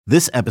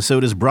This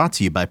episode is brought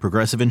to you by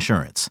Progressive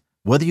Insurance.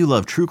 Whether you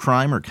love true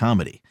crime or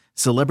comedy,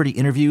 celebrity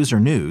interviews or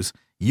news,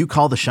 you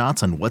call the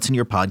shots on what's in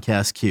your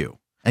podcast queue.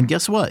 And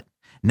guess what?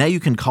 Now you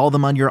can call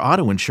them on your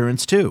auto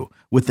insurance too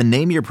with the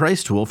Name Your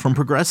Price tool from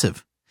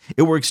Progressive.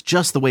 It works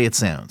just the way it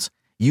sounds.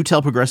 You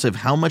tell Progressive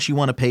how much you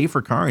want to pay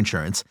for car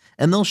insurance,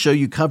 and they'll show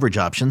you coverage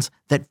options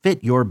that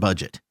fit your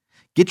budget.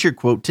 Get your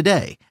quote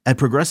today at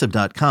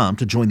Progressive.com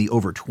to join the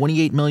over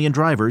 28 million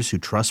drivers who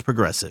trust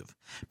Progressive.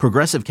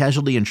 Progressive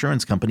Casualty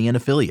Insurance Company and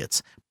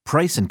Affiliates.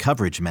 Price and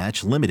coverage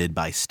match limited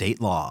by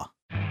state law.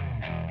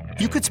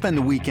 You could spend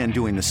the weekend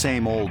doing the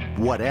same old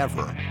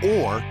whatever,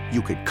 or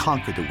you could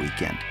conquer the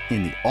weekend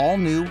in the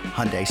all-new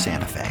Hyundai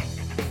Santa Fe.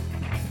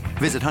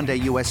 Visit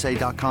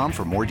HyundaiUSA.com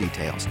for more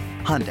details.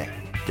 Hyundai,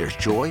 there's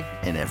joy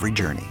in every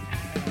journey.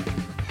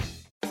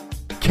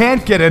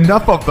 Can't get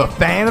enough of the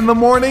Fan in the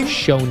morning?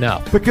 Shown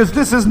up. Because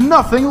this is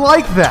nothing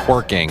like that.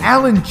 Working.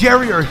 Al and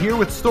Jerry are here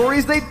with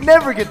stories they'd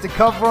never get to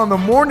cover on the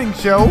morning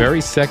show.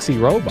 Very sexy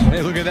robot.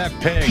 Hey, look at that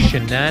pig.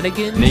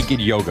 Shenanigans. Naked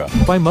yoga.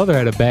 My mother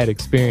had a bad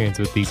experience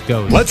with these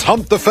ghosts. Let's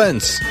hump the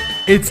fence.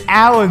 It's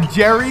Al and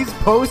Jerry's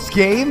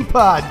Postgame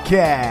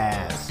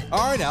Podcast.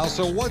 All right, Al,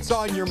 so what's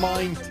on your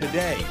mind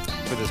today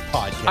for this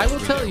podcast? I will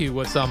tell you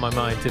what's on my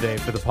mind today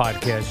for the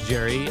podcast,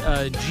 Jerry.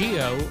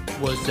 Gio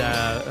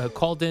was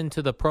called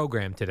into the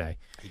program today.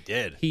 He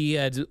did. He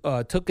had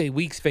took a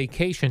week's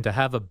vacation to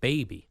have a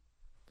baby.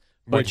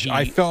 Which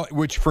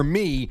for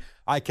me,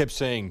 I kept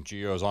saying,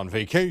 Gio's on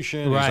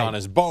vacation, Right. He's on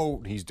his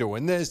boat, he's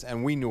doing this,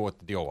 and we knew what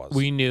the deal was.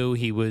 We knew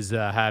he was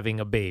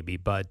having a baby,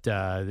 but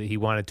he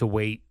wanted to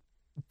wait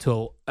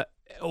till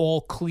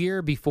all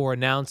clear before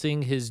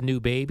announcing his new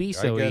baby.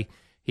 So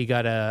he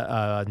got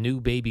a new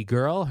baby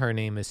girl. Her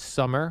name is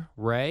Summer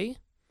Rae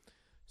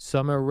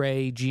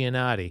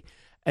Giannotti.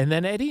 And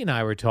then Eddie and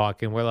I were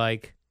talking. We're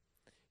like,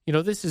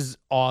 this is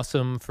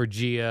awesome for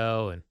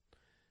Gio,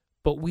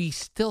 but we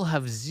still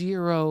have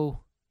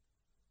zero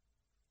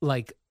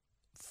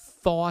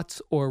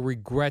thoughts or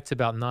regrets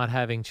about not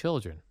having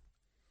children.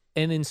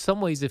 And in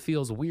some ways, it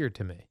feels weird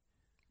to me.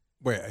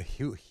 Wait,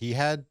 he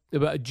had?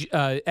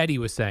 Eddie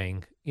was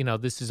saying,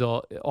 this is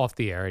all off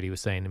the air. Eddie was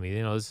saying to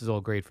me, this is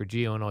all great for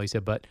Gio and all. He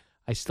said, but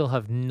I still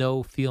have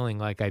no feeling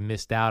like I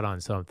missed out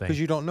on something. Because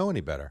you don't know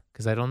any better.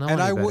 Because I don't know and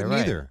any I better. wouldn't right.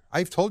 either.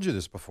 I've told you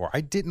this before.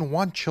 I didn't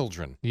want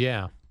children.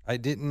 Yeah. I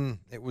didn't.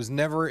 It was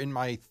never in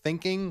my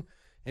thinking.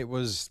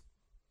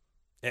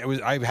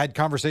 I've had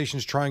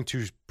conversations trying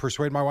to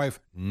persuade my wife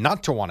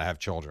not to want to have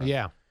children.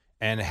 Yeah.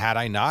 And had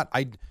I not,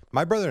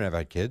 my brother never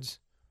had kids.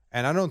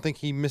 And I don't think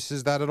he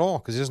misses that at all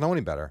because he doesn't know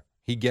any better.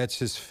 He gets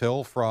his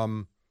fill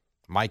from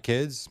my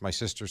kids, my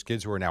sister's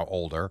kids who are now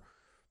older,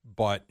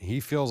 but he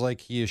feels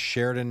like he is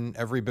shared in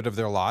every bit of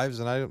their lives,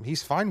 and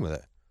he's fine with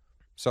it.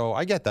 So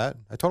I get that.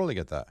 I totally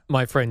get that.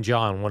 My friend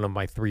John, one of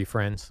my three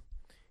friends,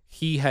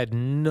 he had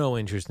no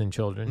interest in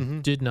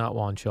children, did not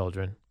want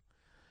children,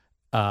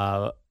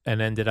 and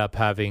ended up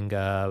having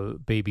a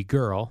baby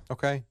girl.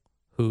 Okay.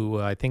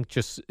 Who I think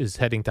just is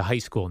heading to high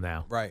school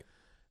now. Right.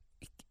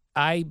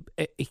 He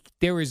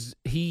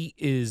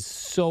is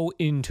so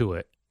into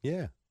it.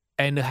 Yeah.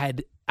 And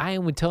I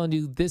am telling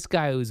you, this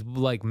guy was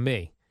like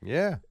me.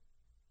 Yeah.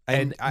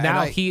 And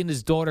he and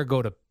his daughter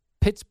go to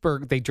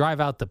Pittsburgh. They drive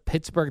out to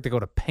Pittsburgh. They go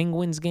to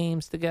Penguins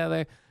games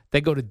together.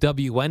 They go to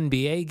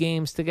WNBA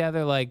games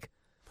together.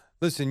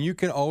 Listen, you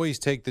can always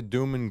take the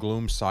doom and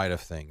gloom side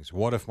of things.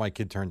 What if my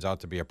kid turns out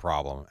to be a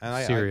problem?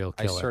 And serial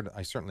killer.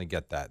 I certainly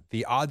get that.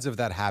 The odds of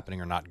that happening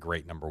are not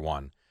great, number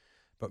one.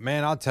 But,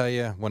 man, I'll tell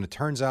you, when it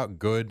turns out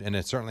good, and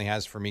it certainly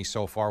has for me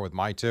so far with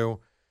my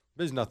two,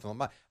 there's nothing.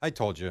 I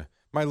told you,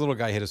 my little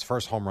guy hit his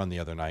first home run the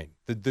other night.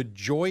 The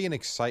joy and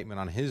excitement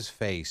on his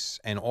face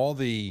and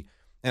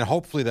and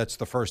hopefully that's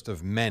the first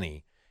of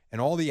many,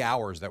 and all the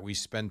hours that we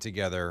spend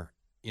together,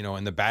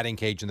 in the batting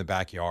cage in the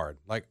backyard.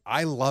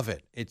 I love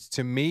it. It's,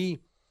 to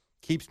me,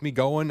 keeps me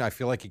going. I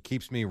feel like it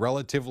keeps me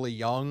relatively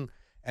young,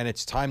 and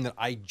it's time that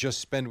I just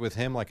spend with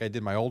him like I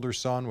did my older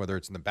son, whether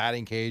it's in the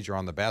batting cage or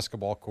on the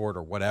basketball court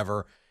or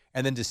whatever.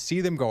 And then to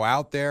see them go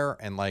out there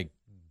and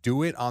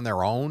do it on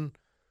their own,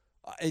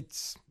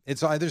 it's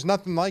there's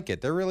nothing like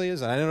it. There really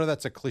isn't. I know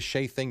that's a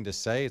cliche thing to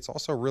say. It's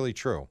also really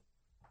true.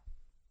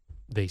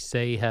 They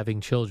say having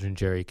children,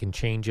 Jerry, can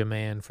change a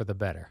man for the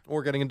better.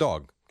 Or getting a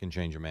dog can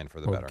change a man for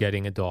the better. Or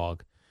getting a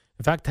dog.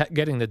 In fact,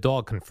 getting the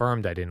dog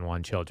confirmed I didn't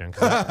want children.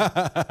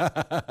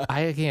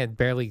 I can't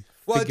barely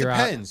figure out. Well, it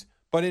depends.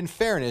 But in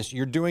fairness,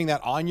 you're doing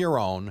that on your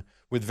own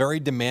with very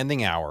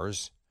demanding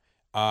hours,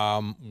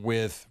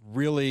 with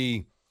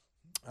really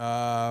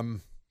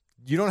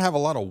you don't have a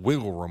lot of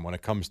wiggle room when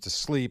it comes to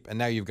sleep, and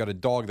now you've got a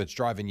dog that's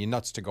driving you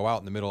nuts to go out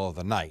in the middle of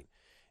the night.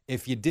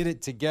 If you did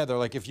it together,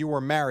 like if you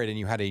were married and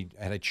you had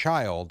a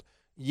child,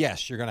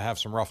 yes, you're going to have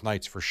some rough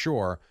nights for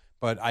sure.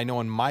 But I know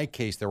in my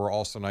case, there were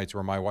also nights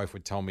where my wife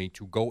would tell me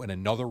to go in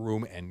another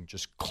room and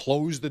just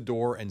close the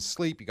door and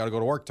sleep. You got to go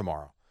to work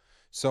tomorrow.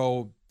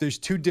 So there's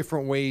two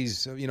different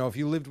ways. You know, if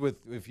you lived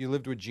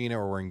with Gina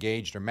or were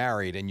engaged or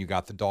married and you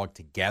got the dog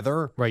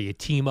together, right? You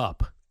team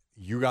up.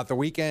 you got the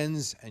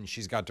weekends and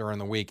she's got during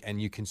the week,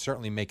 and you can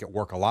certainly make it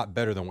work a lot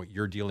better than what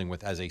you're dealing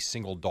with as a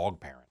single dog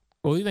parent.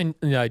 Well, even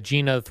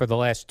Gina for the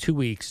last 2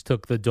 weeks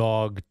took the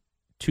dog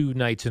 2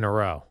 nights in a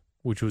row,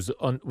 which was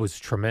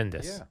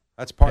tremendous. Yeah,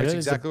 that's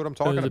exactly what I'm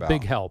talking about. It was a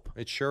big help.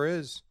 It sure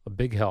is a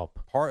big help.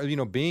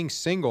 Being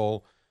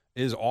single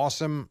is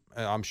awesome.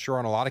 I'm sure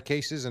in a lot of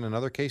cases, and in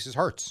other cases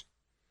hurts.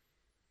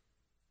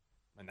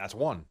 And that's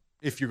one,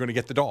 if you're going to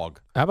get the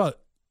dog. How about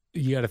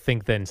you got to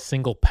think then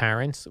single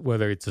parents,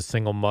 whether it's a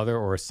single mother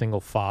or a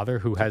single father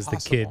who has the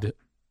kid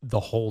the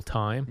whole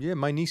time? Yeah,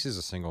 my niece is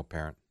a single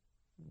parent.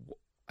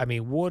 I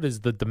mean, what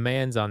is the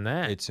demands on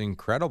that? It's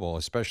incredible,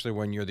 especially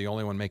when you're the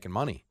only one making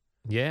money.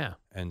 Yeah.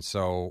 And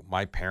so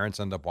my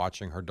parents end up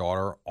watching her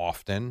daughter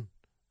often.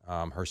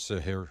 Her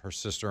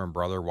sister and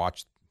brother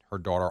watch her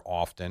daughter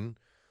often.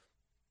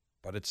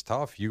 But it's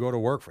tough. You go to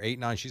work for 8,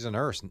 9, she's a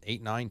nurse, and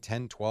 8, 9,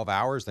 10, 12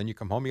 hours, then you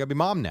come home, you got to be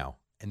mom now.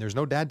 And there's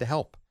no dad to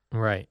help.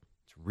 Right.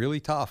 It's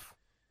really tough.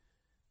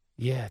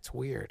 Yeah, it's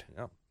weird.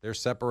 Yeah. They're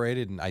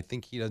separated, and I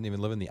think he doesn't even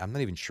live I'm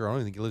not even sure. I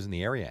don't even think he lives in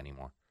the area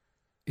anymore.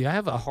 Yeah, I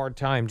have a hard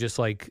time just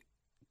like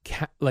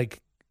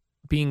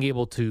being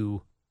able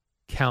to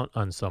count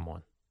on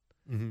someone.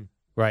 Mm-hmm.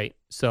 Right.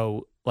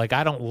 So, like,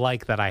 I don't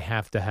like that I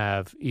have to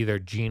have either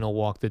Gina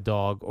walk the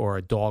dog or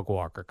a dog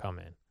walker come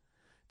in.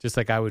 Just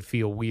like I would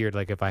feel weird,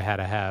 like if I had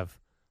to have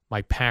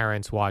my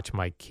parents watch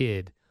my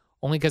kid,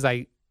 only because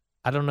I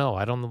don't know.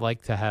 I don't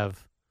like to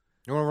have.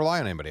 You don't want to rely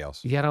on anybody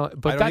else. Yeah,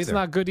 but that's either.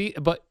 Not good.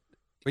 But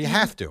you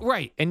have to.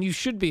 Right. And you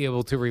should be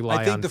able to rely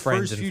on I think the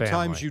friends first and few family.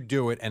 times you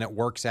do it and it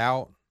works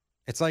out,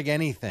 it's like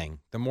anything.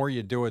 The more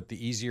you do it,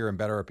 the easier and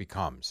better it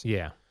becomes.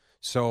 Yeah.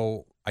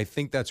 So I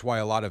think that's why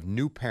a lot of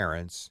new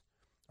parents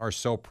are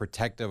so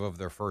protective of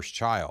their first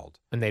child.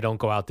 And they don't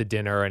go out to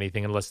dinner or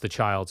anything unless the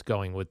child's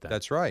going with them.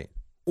 That's right.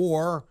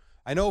 Or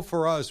I know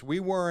for us,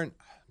 I'm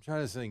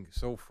trying to think.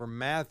 So for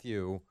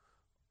Matthew,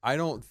 I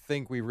don't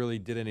think we really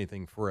did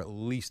anything for at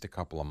least a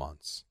couple of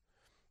months.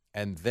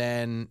 And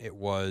then it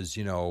was,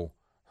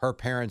 her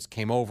parents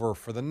came over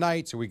for the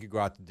night so we could go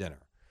out to dinner.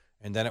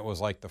 And then it was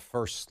like the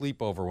first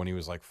sleepover when he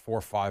was like 4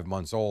 or 5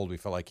 months old. We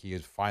felt like he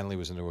finally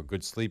was into a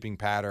good sleeping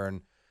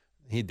pattern.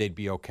 They'd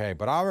be okay.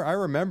 But I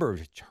remember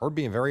her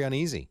being very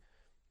uneasy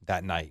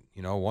that night,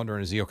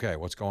 wondering, is he okay?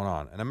 What's going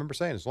on? And I remember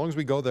saying, as long as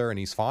we go there and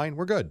he's fine,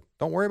 we're good.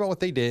 Don't worry about what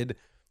they did.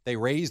 They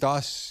raised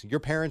us. Your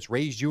parents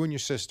raised you and your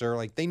sister.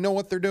 Like, they know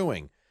what they're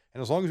doing.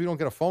 And as long as we don't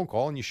get a phone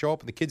call and you show up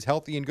and the kid's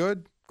healthy and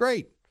good,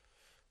 great.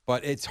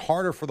 But it's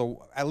harder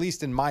at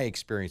least in my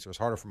experience, it was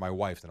harder for my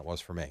wife than it was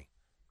for me.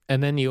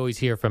 And then you always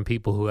hear from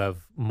people who have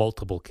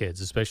multiple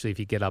kids, especially if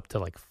you get up to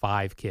like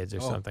 5 kids or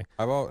something.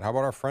 How about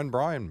our friend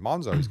Brian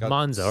Monzo? He's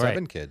got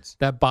 7 kids.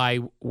 That by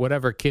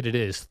whatever kid it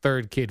is,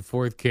 3rd kid,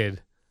 4th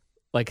kid,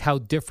 like how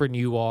different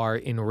you are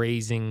in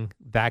raising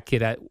that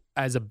kid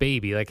as a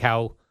baby, like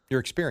how you're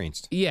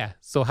experienced. Yeah.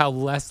 So how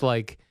less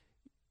like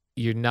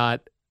you're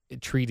not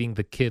treating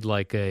the kid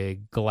like a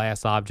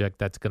glass object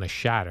that's going to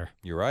shatter.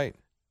 You're right.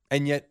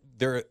 And yet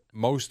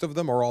most of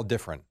them are all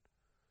different.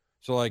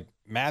 So like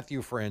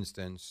Matthew, for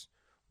instance,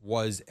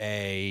 was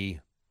a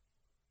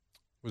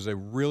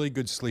really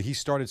good sleep. He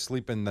started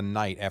sleeping the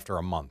night after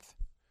a month,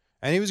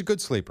 and he was a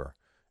good sleeper.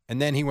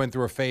 And then he went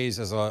through a phase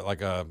as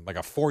like a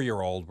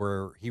 4-year-old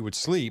where he would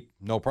sleep,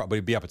 no problem, but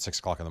he'd be up at 6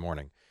 o'clock in the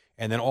morning.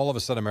 And then all of a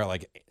sudden, at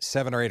like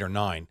 7 or 8 or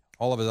 9,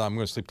 all of a sudden, I'm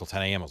going to sleep till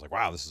 10 a.m. I was like,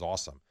 wow, this is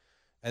awesome.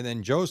 And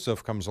then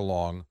Joseph comes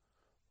along,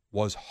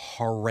 was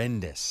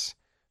horrendous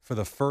for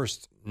the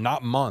first,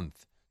 not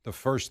month, the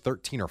first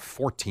 13 or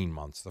 14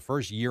 months, the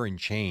first year and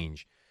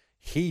change.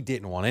 He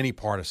didn't want any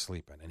part of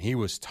sleeping, and he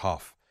was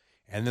tough.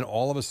 And then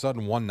all of a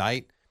sudden, one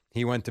night,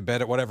 he went to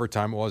bed at whatever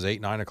time it was,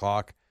 8, 9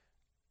 o'clock,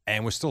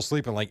 and was still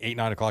sleeping like 8,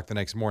 9 o'clock the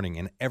next morning.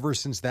 And ever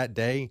since that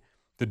day,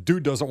 the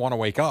dude doesn't want to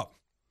wake up.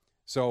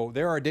 So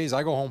there are days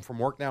I go home from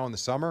work now in the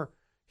summer,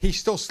 he's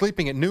still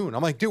sleeping at noon.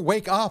 I'm like, dude,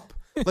 wake up.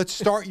 Let's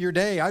start your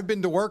day. I've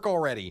been to work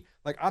already.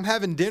 Like, I'm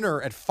having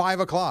dinner at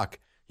 5 o'clock.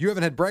 You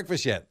haven't had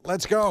breakfast yet.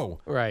 Let's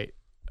go. Right.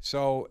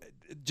 So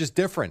just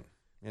different,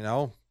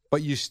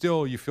 but you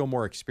feel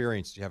more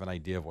experienced. You have an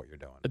idea of what you're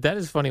doing. That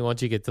is funny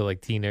once you get to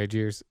like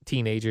teenagers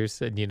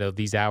and,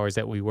 these hours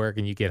that we work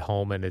and you get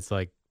home and it's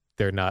like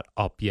they're not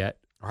up yet.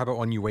 Or how about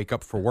when you wake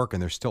up for work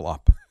and they're still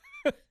up?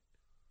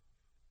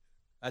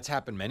 That's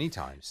happened many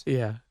times.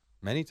 Yeah.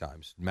 Many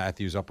times.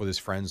 Matthew's up with his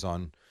friends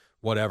on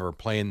whatever,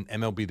 playing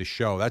MLB The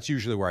Show. That's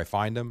usually where I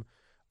find him.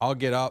 I'll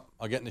get up,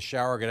 I'll get in the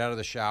shower, get out of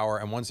the shower,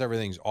 and once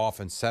everything's off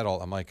and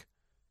settled, I'm like,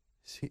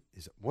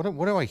 what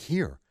do I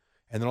hear?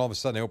 And then all of a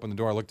sudden I open the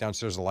door, I look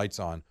downstairs, the light's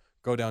on,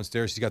 go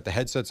downstairs, he's got the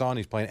headsets on,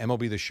 he's playing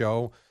MLB The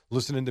Show,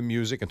 listening to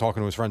music and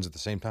talking to his friends at the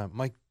same time. I'm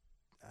like,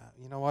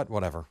 you know what?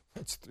 Whatever.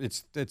 It's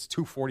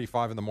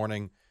 2:45 in the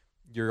morning.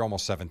 You're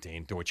almost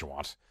 17. Do what you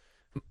want.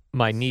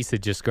 My niece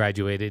had just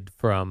graduated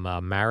from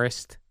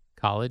Marist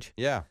College.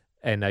 Yeah.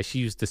 And she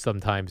used to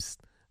sometimes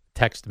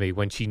text me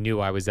when she knew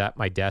I was at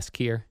my desk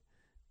here.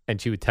 And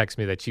she would text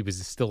me that she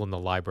was still in the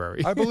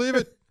library. I believe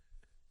it.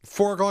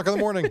 4 o'clock in the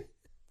morning.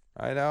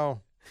 I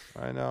know.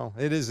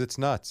 It is. It's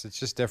nuts. It's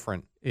just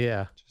different.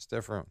 Yeah. Just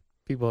different.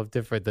 People have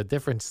the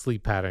different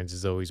sleep patterns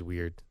is always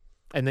weird.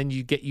 And then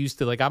you get used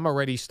to, like, I'm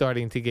already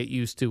starting to get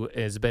used to,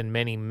 it's been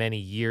many, many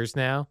years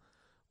now,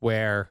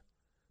 where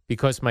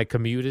because my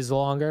commute is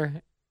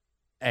longer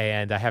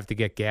and I have to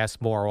get gas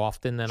more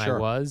often than I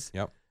was,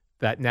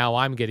 that now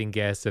I'm getting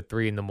gas at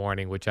 3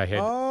 a.m, which I had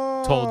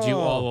told you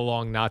all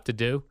along not to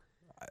do.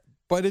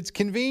 But it's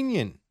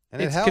convenient,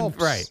 and it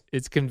helps. Right.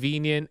 It's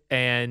convenient,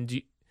 and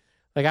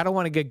like, I don't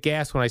want to get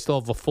gas when I still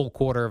have a full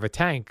quarter of a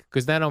tank,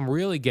 because then I'm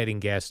really getting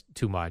gas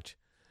too much.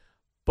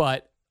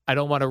 But I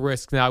don't want to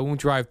risk. Now, I won't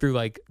drive through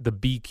like the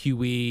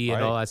BQE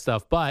and all that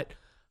stuff. But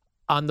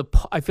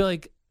I feel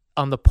like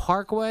on the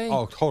Parkway,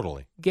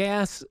 totally,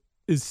 gas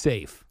is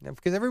safe. Yeah,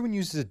 because everyone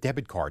uses a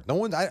debit card. No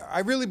one. I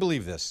really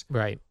believe this.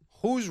 Right.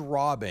 Who's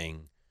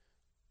robbing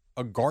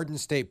a Garden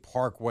State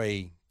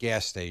Parkway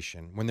gas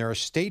station when there are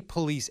state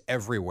police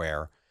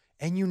everywhere,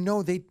 and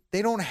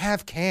they don't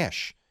have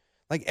cash?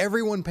 Like,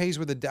 everyone pays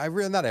with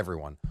not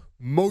everyone.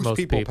 Most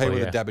people pay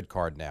with a debit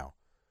card now.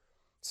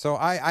 So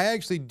I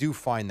actually do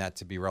find that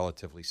to be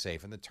relatively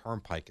safe, and the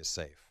Turnpike is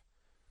safe.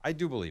 I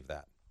do believe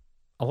that.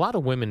 A lot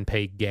of women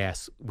pay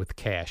gas with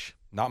cash.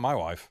 Not my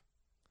wife.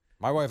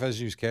 My wife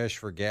has used cash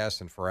for gas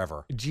and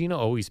forever. Gina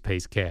always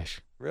pays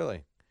cash.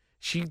 Really?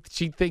 She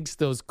thinks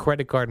those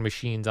credit card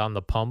machines on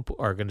the pump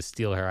are going to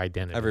steal her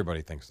identity.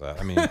 Everybody thinks that.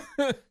 I mean,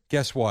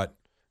 guess what?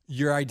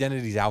 Your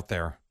identity's out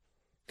there,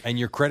 and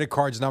your credit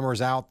card's number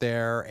is out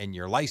there, and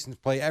your license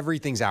plate,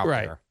 everything's out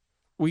there.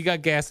 We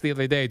got gas the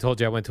other day. I told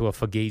you I went to a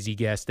Fugazi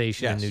gas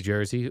station in New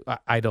Jersey.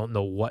 I don't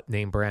know what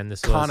name brand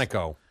this was.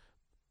 Conoco.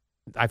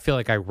 I feel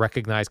like I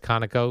recognize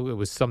Conoco. It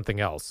was something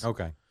else.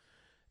 Okay.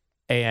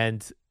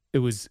 And it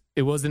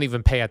wasn't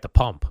even pay at the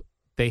pump.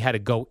 They had to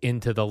go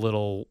into the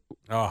little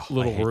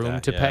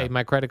room to pay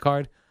my credit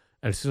card.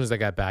 And as soon as I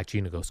got back,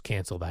 Gina goes,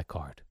 cancel that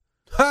card.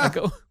 I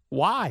go,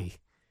 why?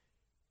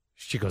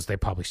 She goes, they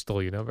probably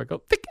stole your number. I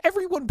go, think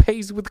everyone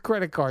pays with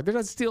credit card. They're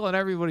not stealing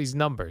everybody's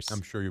numbers.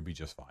 I'm sure you'll be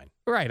just fine.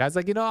 Right. I was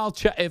like, I'll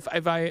check.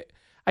 I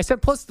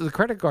said, plus the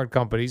credit card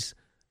companies,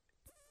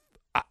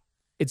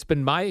 it's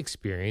been my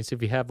experience,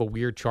 if you have a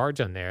weird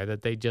charge on there,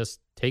 that they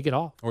just take it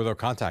off. Or they'll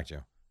contact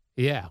you.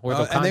 Yeah.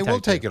 And they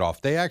will take it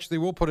off. They actually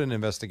will put in an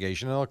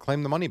investigation, and they'll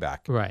claim the money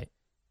back. Right.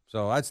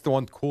 So that's the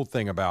one cool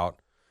thing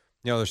about,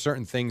 there's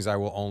certain things I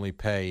will only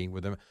pay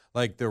with them.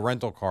 Like the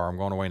rental car, I'm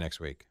going away next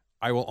week.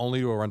 I will only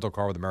do a rental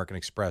car with American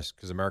Express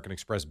because American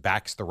Express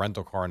backs the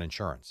rental car and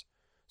insurance.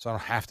 So I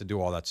don't have to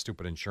do all that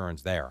stupid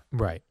insurance there.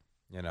 Right.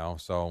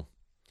 So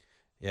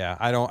yeah,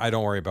 I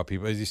don't worry about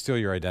people. You steal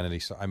your identity.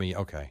 So I mean,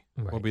 okay.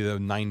 Right. We'll be the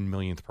 9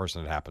 millionth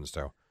person it happens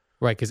to.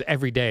 Right, because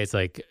every day it's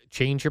like,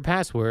 change your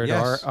password.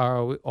 Yes.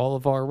 All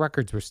of our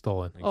records were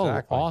stolen.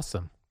 Exactly. Oh,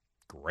 awesome.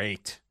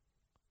 Great.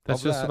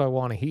 That's just what I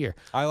want to hear.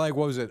 I like,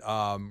 what was it?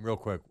 Real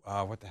quick.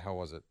 What the hell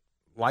was it?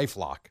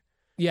 LifeLock.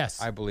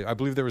 Yes. I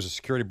believe there was a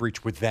security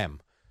breach with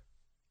them.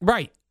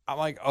 Right. I'm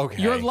like,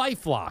 okay. You're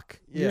LifeLock.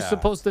 Yeah. You're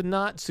supposed to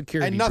not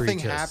security breach. And nothing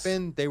breaches.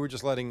 happened. They were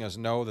just letting us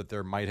know that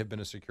there might have been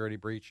a security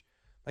breach.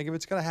 Like, if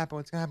it's going to happen,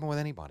 it's going to happen with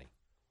anybody.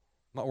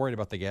 I'm not worried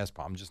about the gas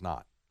pump. I'm just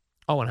not.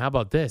 Oh, and how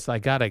about this? I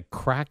got a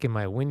crack in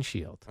my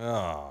windshield.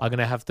 Oh. I'm going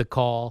to have to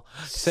call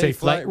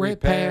Safe Light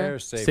Repair,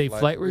 Safe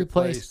Light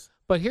Replace.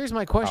 But here's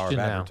my question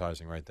now.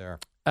 Advertising right there.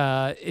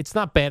 It's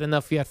not bad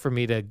enough yet for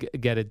me to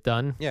get it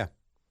done. Yeah.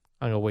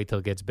 I'm going to wait till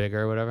it gets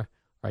bigger or whatever.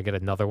 Or I get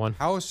another one.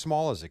 How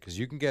small is it? Because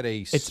you can get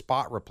a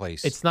spot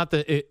replace. It's not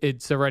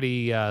it's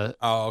already...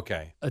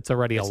 okay. It's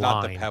already a line. It's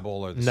not the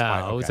pebble or the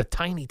spine. No, it was a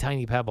tiny,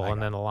 tiny pebble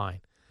and then a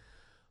line.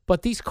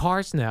 But these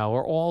cars now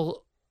are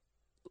all...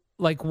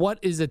 Like, what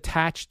is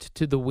attached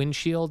to the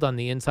windshield on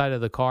the inside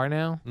of the car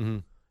now?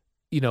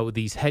 Mm-hmm.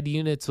 These head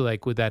units,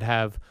 like, would that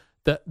have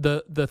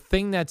the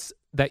thing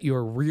that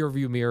your rear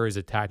view mirror is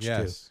attached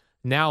to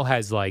now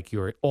has like these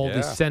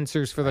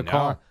sensors for the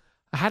car.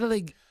 How do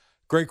they?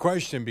 Great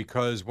question,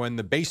 because when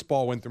the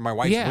baseball went through my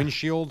wife's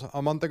windshield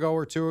a month ago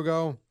or two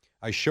ago,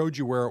 I showed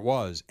you where it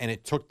was, and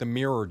it took the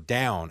mirror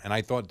down, and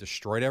I thought it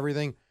destroyed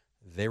everything.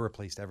 They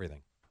replaced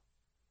everything.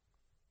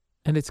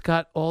 And it's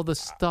got all the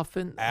stuff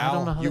in. Al, I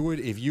don't know how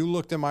if you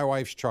looked at my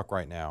wife's truck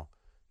right now,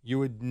 you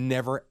would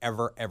never,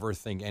 ever, ever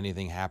think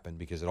anything happened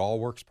because it all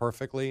works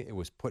perfectly. It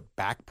was put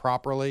back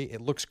properly. It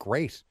looks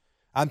great.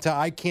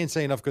 I can't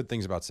say enough good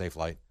things about Safe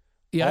Light.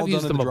 Yeah, all I've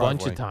used them a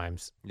bunch of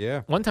times.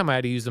 Yeah. One time I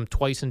had to use them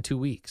twice in 2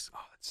 weeks. Oh,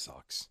 that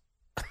sucks.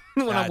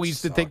 We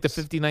used to take the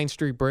 59th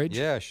Street Bridge.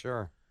 Yeah,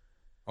 sure.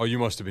 Oh, you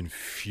must have been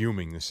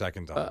fuming the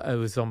second time. It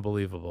was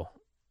unbelievable.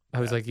 I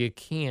was like, you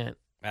can't.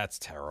 That's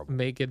terrible.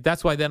 Make it.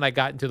 That's why then I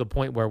got into the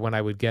point where when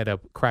I would get a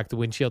cracked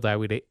windshield, I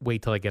would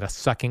wait till I get a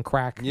second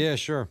crack. Yeah,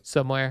 sure.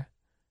 Somewhere.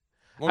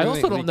 I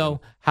also don't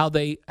know how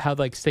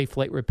like Safe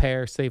Light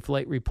Repair, Safe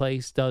Light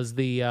Replace does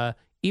the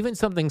even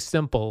something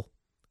simple,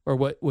 or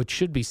what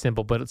should be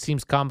simple, but it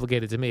seems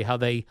complicated to me. How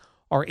they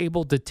are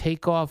able to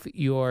take off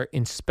your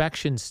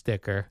inspection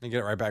sticker and get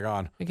it right back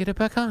on. And get it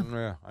back on.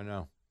 Yeah, I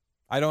know.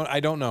 I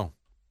don't know.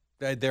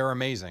 They're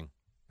amazing.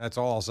 That's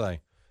all I'll say.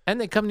 And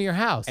they come to your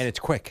house. And it's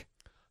quick.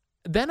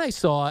 Then I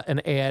saw an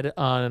ad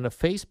on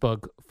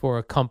Facebook for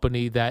a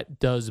company that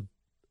does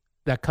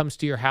that comes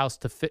to your house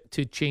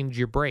to change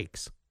your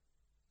brakes.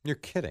 You're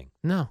kidding.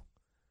 No.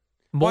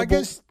 Well, I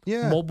guess,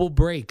 yeah. Mobile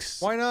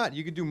brakes. Why not?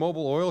 You could do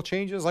mobile oil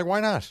changes. Like,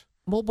 why not?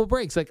 Mobile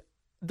brakes. Like,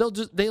 they'll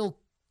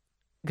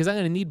because I'm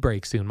going to need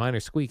brakes soon. Mine are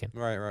squeaking.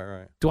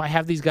 Right. Do I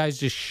have these guys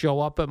just show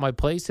up at my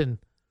place and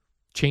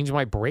change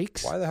my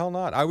brakes? Why the hell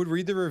not? I would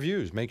read the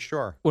reviews, make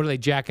sure. What, are they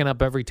jacking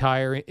up every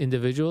tire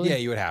individually? Yeah,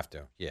 you would have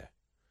to. Yeah.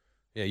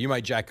 Yeah, you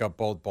might jack up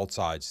both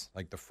sides,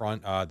 like the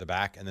front, the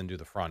back, and then do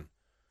the front,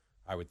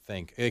 I would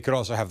think. It could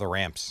also have the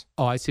ramps.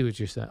 Oh, I see what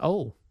you're saying.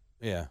 Oh.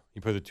 Yeah,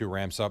 you put the two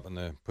ramps up and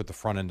put the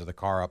front end of the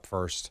car up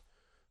first.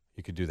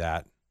 You could do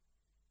that.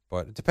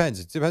 But it depends.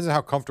 It depends on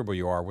how comfortable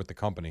you are with the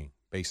company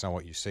based on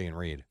what you see and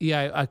read.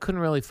 Yeah, I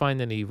couldn't really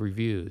find any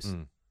reviews.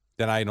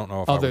 Then I don't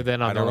know if Other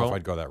than on I don't their know own, if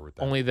I'd go that route.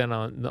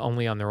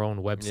 Only on their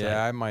own website.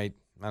 Yeah, I might.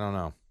 I don't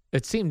know.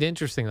 It seemed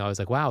interesting though. I was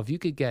like, wow, if you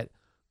could get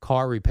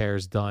car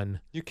repairs done.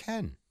 You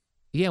can.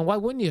 Yeah, why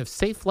wouldn't you have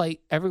SafeLight?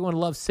 Everyone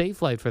loves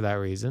SafeLight for that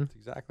reason. That's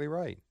exactly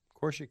right. Of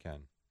course you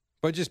can.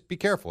 But just be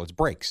careful. It's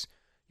brakes.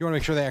 You want to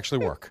make sure they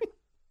actually work.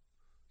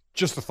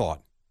 Just a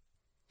thought.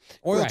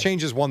 Oil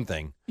change is one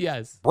thing.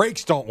 Yes.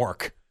 Brakes don't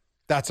work.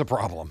 That's a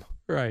problem.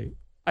 Right.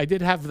 I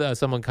did have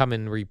someone come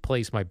and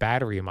replace my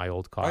battery in my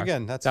old car.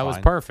 Again, that was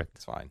perfect.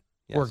 It's fine.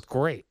 Yes. Worked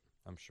great.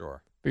 I'm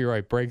sure. But you're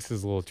right. Brakes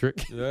is a little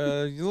tricky.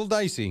 A little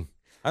dicey.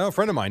 I know a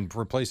friend of mine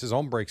replaced his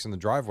own brakes in the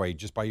driveway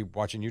just by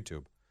watching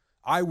YouTube.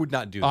 I would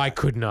not do that. I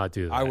could not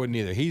do that. I wouldn't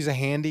either. He's a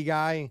handy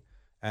guy,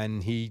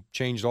 and he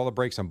changed all the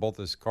brakes on both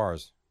his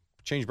cars.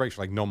 Changed brakes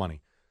for like no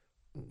money.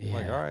 Yeah. I'm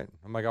like, all right.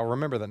 I'm like, I'll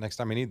remember that next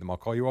time I need them. I'll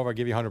call you over. I'll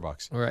give you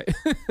 $100. Right.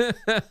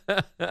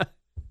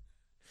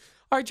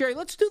 All right, Jerry,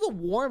 let's do the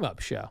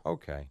warm-up show.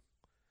 Okay.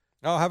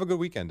 Oh, have a good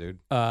weekend, dude.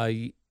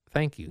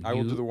 Thank you. I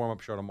will do the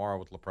warm-up show tomorrow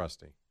with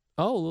Lepresti.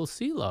 Oh, a little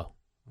CeeLo.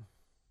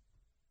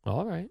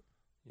 All right.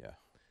 Yeah.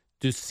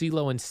 Do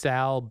CeeLo and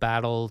Sal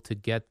battle to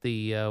get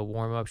the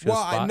warm-up show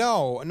spot?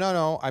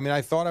 No. I mean,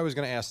 I thought I was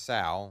going to ask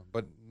Sal,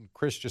 but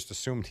Chris just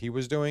assumed he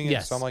was doing it.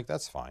 Yes. So I'm like,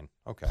 that's fine.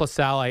 Okay. Plus,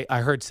 Sal,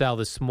 I heard Sal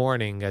this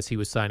morning as he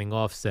was signing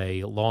off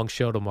say, long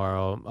show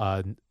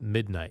tomorrow,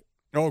 midnight.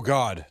 Oh,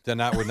 God. Then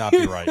that would not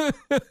be right.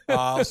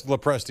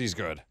 Lepresti's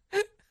good.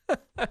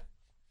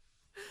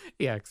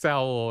 Yeah,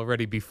 Sal will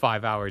already be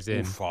 5 hours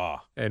in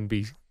and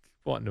be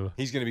wanting to.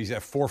 He's going to be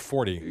at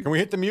 4:40. Can we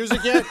hit the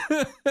music yet?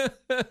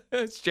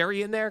 Is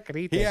Jerry in there? Can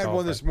he? He had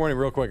one this morning,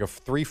 real quick, of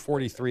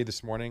 3:43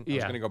 this morning. I was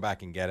Yeah. going to go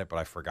back and get it, but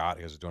I forgot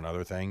because I was doing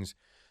other things.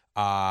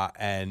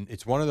 And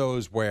it's one of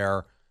those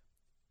where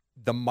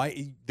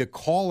the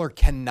caller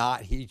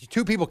cannot.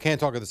 Two people can't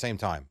talk at the same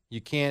time.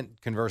 You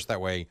can't converse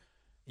that way.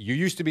 You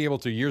used to be able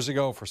to years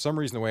ago. For some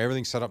reason, the way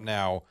everything's set up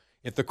now,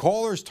 if the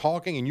caller's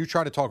talking and you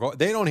try to talk,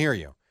 they don't hear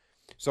you.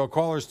 So a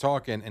caller's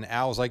talking, and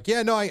Al's like,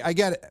 "Yeah, no, I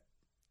get it.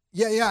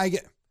 Yeah, I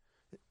get."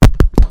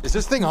 Is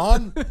this thing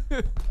on?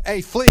 Hey,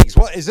 Fleegs,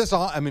 what is this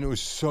on? I mean, he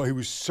was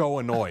so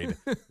annoyed.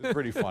 It was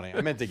pretty funny.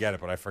 I meant to get it,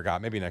 but I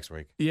forgot. Maybe next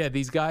week. Yeah,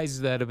 these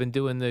guys that have been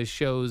doing the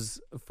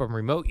shows from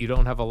remote, you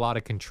don't have a lot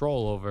of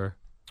control over.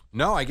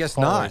 No, I guess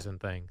callers not. And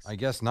things. I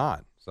guess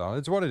not. So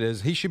it's what it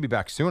is. He should be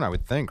back soon, I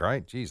would think,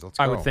 right? Jeez, let's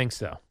go. I would think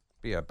so.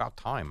 Be about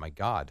time. My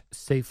God.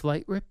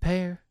 SafeLight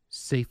repair,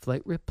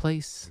 SafeLight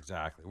replace.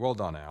 Exactly. Well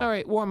done, Al. All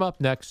right, warm up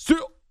next.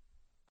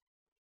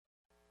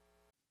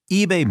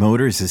 eBay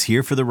Motors is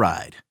here for the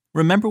ride.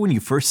 Remember when you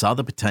first saw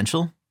the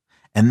potential?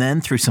 And then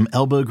through some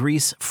elbow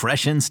grease,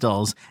 fresh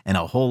installs, and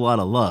a whole lot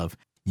of love,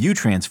 you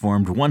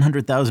transformed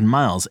 100,000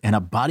 miles and a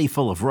body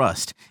full of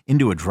rust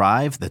into a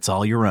drive that's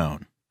all your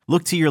own.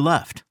 Look to your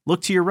left.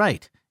 Look to your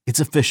right. It's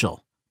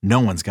official. No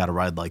one's got a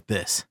ride like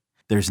this.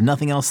 There's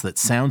nothing else that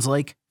sounds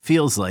like,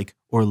 feels like,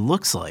 or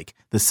looks like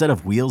the set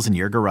of wheels in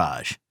your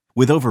garage.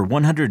 With over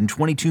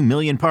 122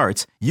 million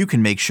parts, you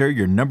can make sure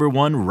your number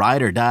one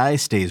ride or die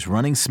stays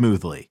running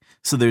smoothly.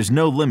 So there's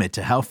no limit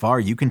to how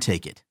far you can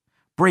take it.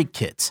 Brake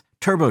kits,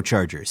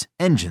 turbochargers,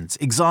 engines,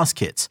 exhaust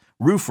kits,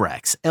 roof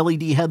racks,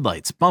 LED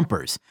headlights,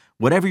 bumpers,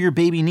 whatever your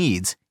baby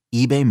needs,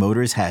 eBay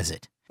Motors has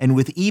it. And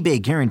with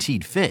eBay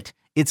Guaranteed Fit,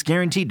 it's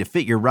guaranteed to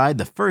fit your ride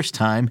the first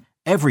time,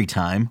 every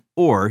time,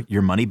 or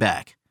your money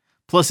back.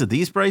 Plus at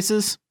these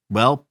prices,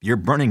 well, you're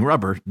burning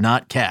rubber,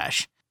 not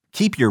cash.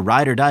 Keep your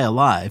ride or die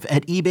alive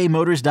at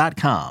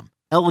ebaymotors.com.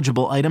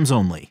 Eligible items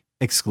only.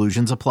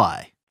 Exclusions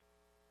apply.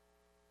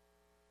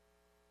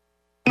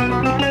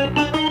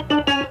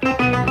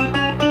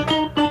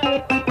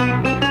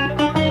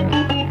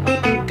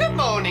 Good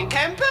morning,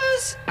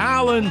 campers.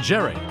 Alan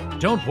Jerry.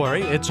 Don't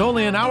worry, it's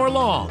only an hour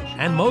long,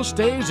 and most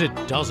days it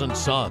doesn't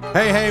suck.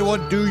 Hey,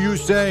 what do you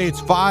say?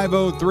 It's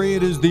 5:03.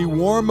 It is the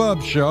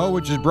warm-up show,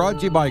 which is brought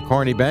to you by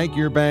Carney Bank.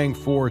 Your bank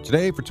for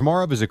today. For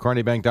tomorrow, visit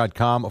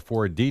carneybank.com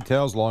for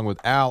details, along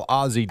with Al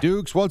Ozzie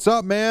Dukes. What's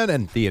up, man?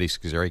 And Theody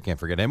Scazzeri, can't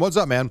forget him. What's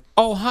up, man?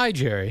 Oh, hi,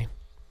 Jerry.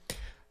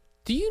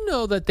 Do you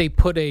know that they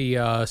put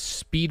a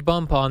speed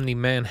bump on the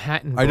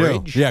Manhattan Bridge? I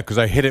do. Yeah, because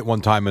I hit it one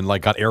time and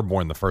got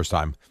airborne the first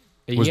time.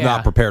 Was Yeah.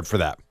 not prepared for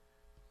that.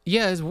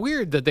 Yeah, it's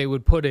weird that they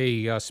would put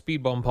a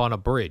speed bump on a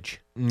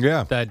bridge.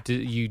 Yeah. That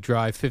you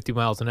drive 50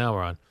 miles an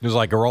hour on. It was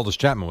like Aroldis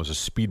Chapman was a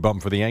speed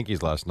bump for the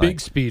Yankees last night.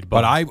 Big speed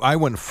bump. But I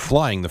went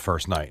flying the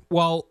first night.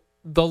 Well,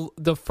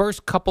 the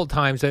first couple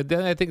times, I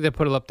think they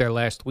put it up there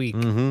last week,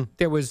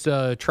 there was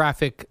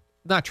traffic,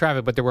 not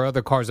traffic, but there were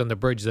other cars on the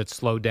bridge that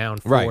slowed down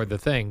for the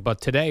thing.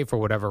 But today, for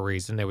whatever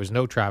reason, there was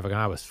no traffic, and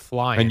I was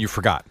flying. And you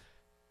forgot.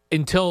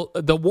 Until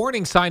the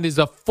warning sign is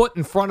a foot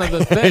in front of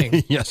the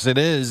thing. Yes, it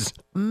is.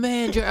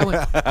 Man, I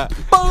went,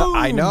 boom!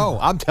 I know.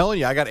 I'm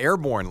telling you, I got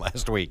airborne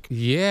last week.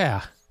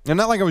 Yeah. And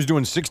not like I was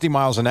doing 60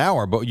 miles an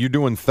hour, but you're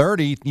doing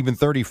 30, even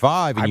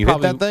 35, and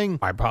hit that thing?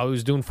 I probably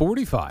was doing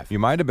 45. You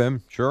might have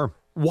been, sure.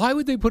 Why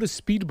would they put a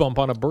speed bump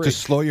on a bridge? To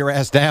slow your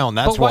ass down,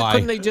 that's why. why.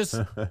 Couldn't they just,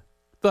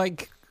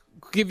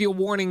 give you a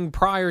warning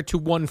prior to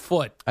 1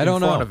 foot I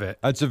don't in front know. of it?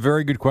 That's a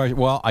very good question.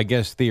 Well, I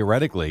guess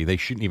theoretically, they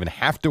shouldn't even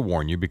have to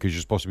warn you because you're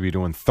supposed to be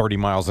doing 30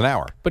 miles an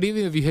hour. But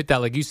even if you hit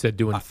that, like you said,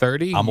 doing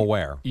 30, I'm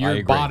aware. I You're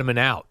agree. bottoming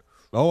out.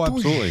 Oh,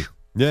 absolutely.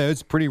 Yeah,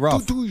 it's pretty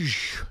rough. You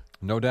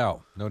No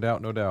doubt. No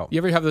doubt. No doubt.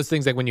 ever have those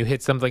things like when you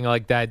hit something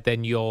like that,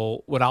 then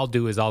what I'll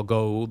do is I'll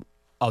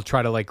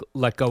try to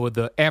let go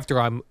of after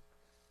I'm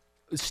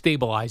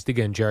stabilized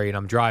again, Jerry, and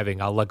I'm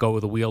driving, I'll let go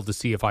of the wheel to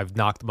see if I've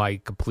knocked my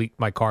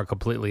car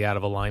completely out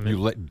of alignment.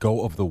 You let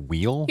go of the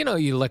wheel?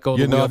 You let go of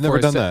the wheel. No, I've never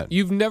done that.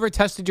 You've never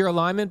tested your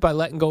alignment by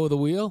letting go of the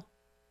wheel?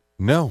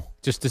 No.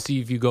 Just to see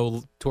if you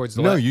go towards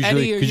the No, left?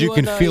 usually because you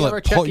can feel ever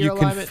it. check You your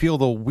can alignment? feel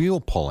the wheel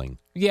pulling.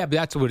 Yeah, but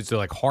that's what it's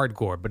like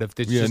hardcore. But if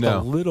it's Yeah, just no.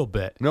 a little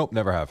bit. Nope,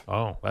 never have.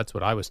 Oh, that's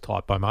what I was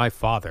taught by my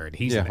father, and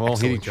he's an Well, he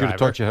excellent should have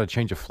driver. taught you how to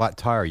change a flat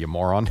tire, you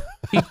moron.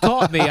 He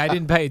taught me. I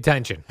didn't pay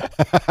attention.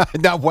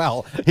 Not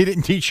well. He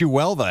didn't teach you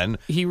well then.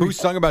 He Who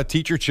sung about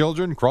teach your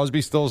children?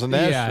 Crosby, Stills, and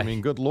Nash? Yeah. I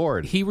mean, good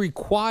Lord. He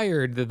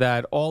required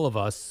that all of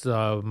us,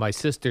 my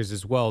sisters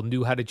as well,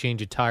 knew how to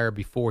change a tire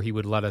before he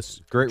would let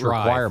us Great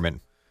drive.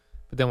 requirement.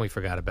 But then we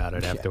forgot about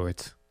it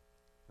afterwards.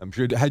 I'm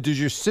sure. Does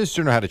your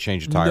sister know how to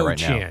change a tire No right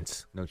now?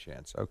 chance. No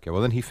chance. Okay,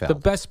 well, then he failed. The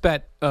best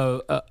bet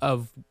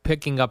of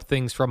picking up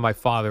things from my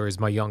father is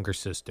my younger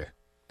sister.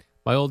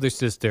 My older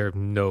sister,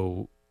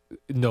 no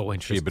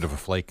interest. She a bit of a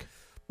flake?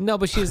 No,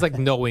 but she has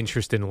no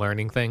interest in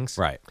learning things.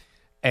 Right.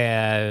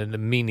 And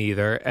me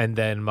neither. And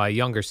then my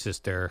younger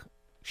sister,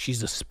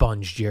 she's a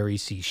sponge, Jerry.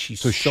 She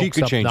So she soaks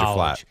could up change a knowledge.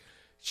 flat.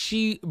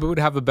 She would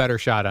have a better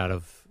shot out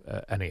of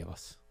any of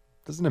us.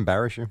 Doesn't it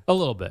embarrass you? A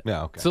little bit.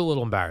 Yeah, okay. It's a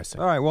little embarrassing.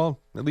 All right, well,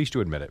 at least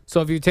you admit it.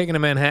 So if you're taking a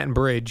Manhattan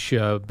Bridge,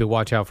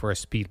 watch out for a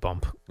speed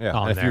bump. Yeah,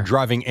 on and if there. you're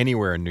driving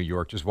anywhere in New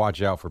York, just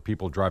watch out for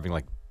people driving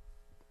like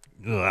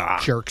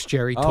Jerks,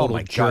 Jerry. oh Total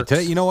my God. jerks.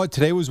 Today, you know what?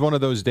 Today was one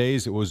of those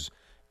days. It was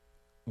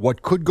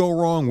what could go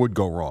wrong would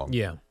go wrong.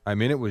 Yeah. I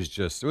mean, it was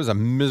a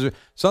misery.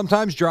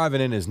 Sometimes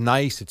driving in is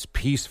nice. It's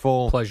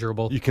peaceful.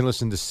 Pleasurable. You can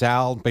listen to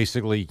Sal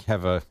basically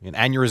have an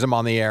aneurysm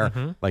on the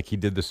air like he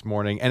did this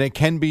morning. And it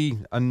can be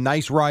a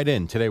nice ride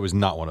in. Today was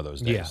not one of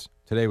those days. Yeah.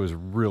 Today was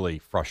really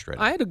frustrating.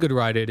 I had a good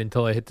ride in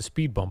until I hit the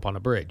speed bump on a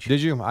bridge.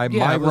 Did you? My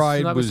Yeah,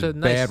 ride that was a bad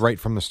nice- right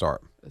from the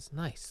start. That's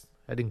nice.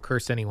 I didn't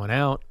curse anyone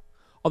out.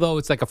 Although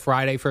it's like a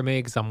Friday for me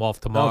because I'm off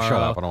tomorrow. Oh, shut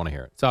up. I don't want to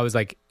hear it. So I was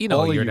like,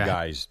 All of you're you in a-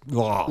 guys.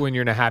 when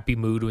you're in a happy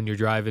mood when you're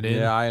driving in.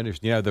 Yeah, I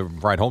understand. Yeah, the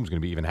ride home's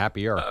going to be even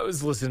happier. I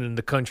was listening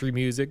to country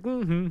music.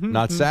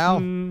 Not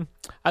Sal?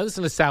 I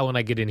listen to Sal when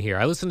I get in here.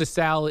 I listen to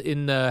Sal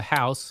in the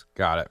house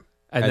Got it.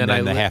 And And then then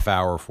I the li- half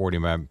hour,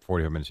 45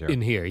 minutes here.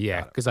 in here,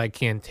 yeah, because I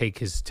can't take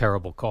his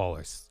terrible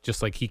callers,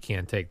 just like he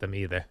can't take them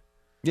either.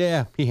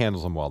 Yeah, he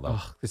handles them well, though.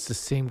 Oh, it's the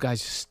same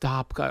guys. Just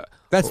stop.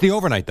 That's the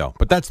overnight, though.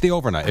 But that's the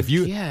overnight. If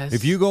you guess.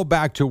 if you go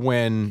back to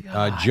when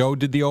Joe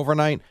did the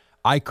overnight,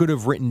 I could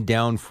have written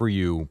down for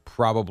you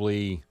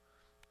probably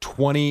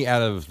 20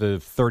 out of the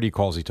 30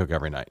 calls he took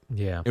every night.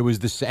 Yeah. It was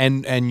this,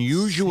 and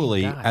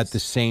usually Same guys. at the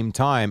same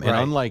time, and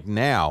Right. unlike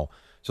now,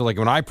 so like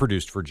when I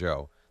produced for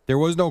Joe, there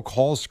was no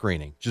call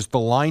screening, just the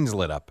lines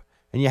lit up,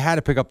 and you had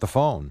to pick up the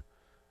phone.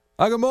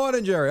 Oh, good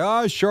morning, Jerry.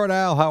 Oh, Short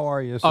Al, how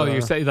are you? Oh, sir?"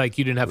 you're saying like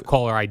you didn't have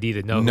caller ID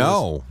to know? who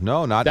was-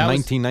 No, not That was-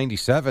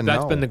 1997.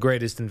 That's no. been the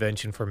greatest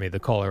invention for me, the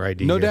caller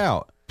ID. No here.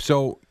 doubt.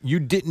 So you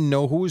didn't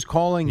know who was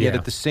calling, yet Yeah.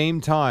 at the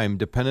same time,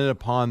 depending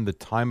upon the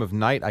time of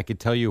night, I could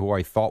tell you who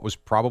I thought was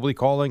probably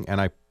calling, and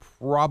I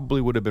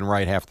probably would have been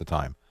right half the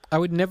time. I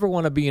would never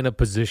want to be in a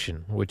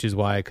position, which is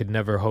why I could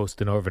never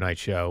host an overnight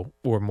show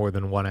or more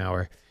than 1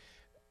 hour,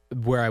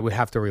 where I would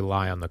have to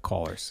rely on the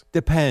callers.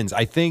 Depends.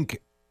 I think,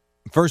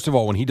 first of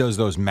all, when he does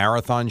those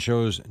marathon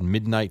shows,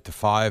 midnight to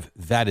 5,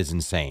 that is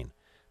insane.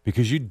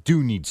 Because you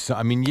do need some.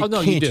 I mean, you Oh, no,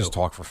 can't you do. just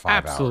talk for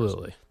 5 hours.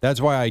 Absolutely. That's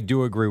why I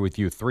do agree with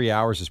you. 3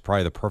 hours is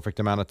probably the perfect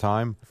amount of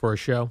time. For a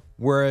show?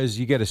 Whereas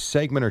you get a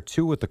segment or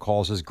two with the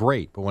calls is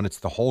great, but when it's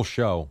the whole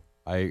show,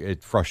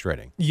 it's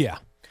frustrating. Yeah.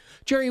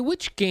 Jerry,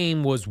 which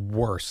game was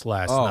worse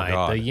last Oh, night?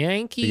 God. The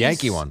Yankees? The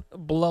Yankee one.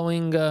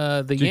 Blowing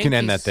the Yankees? You can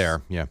end that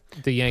there. Yeah.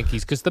 The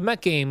Yankees. Because the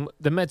Met game,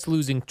 the Mets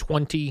losing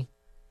 20-2.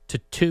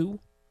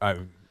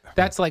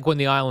 That's like when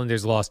the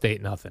Islanders lost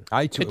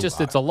 8-0.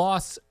 It's a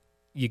loss.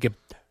 You get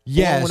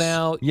blown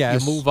out.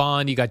 Yes. You move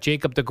on. You got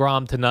Jacob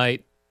deGrom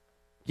tonight.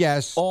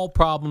 Yes. All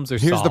problems are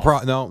Here's solved. the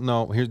problem.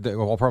 No.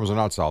 All problems are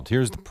not solved.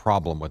 Here's the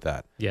problem with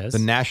that. Yes. The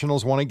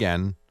Nationals won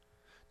again.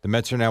 The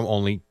Mets are now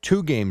only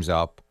 2 games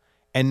up.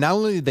 And not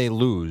only did they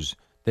lose,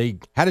 they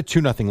had a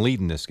 2-0 lead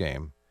in this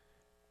game.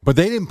 But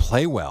they didn't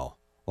play well.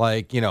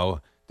 Like,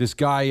 this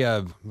guy,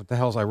 what the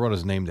hell I wrote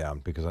his name down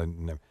because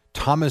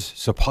Thomas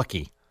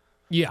Sapucki.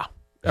 Yeah.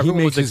 He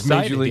Everyone makes was his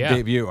excited, major league yeah.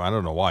 debut. I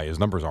don't know why. His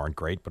numbers aren't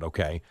great, but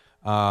okay.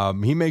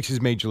 He makes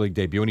his major league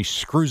debut, and he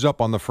screws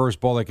up on the first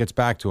ball that gets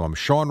back to him.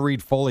 Sean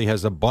Reed Foley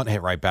has a bunt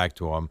hit right back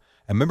to him.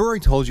 And remember I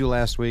told you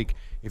last week,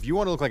 if you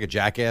want to look like a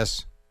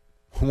jackass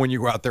when you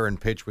go out there and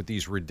pitch with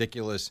these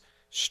ridiculous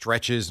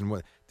stretches and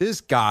what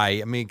this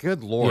guy, I mean,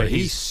 good Lord, Yeah, he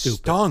he's stupid.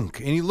 stunk.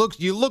 And you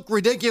look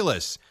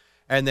ridiculous.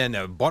 And then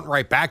a bunt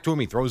right back to him.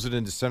 He throws it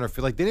into center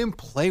field. Like, they didn't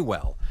play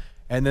well.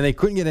 And then they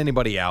couldn't get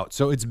anybody out.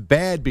 So it's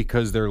bad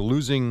because they're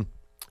losing,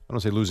 I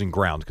don't say losing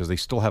ground because they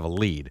still have a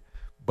lead.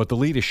 But the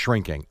lead is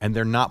shrinking, and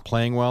they're not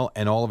playing well.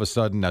 And all of a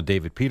sudden, now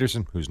David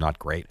Peterson, who's not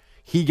great,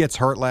 he gets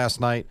hurt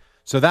last night.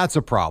 So that's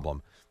a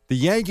problem. The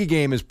Yankee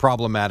game is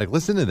problematic.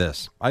 Listen to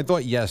this. I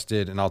thought Yes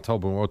did, and I'll tell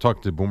Boomer, we'll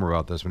talk to Boomer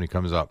about this when he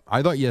comes up.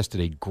 I thought Yes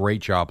did a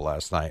great job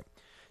last night.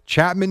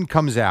 Chapman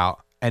comes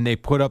out, and they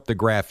put up the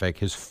graphic.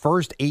 His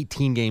first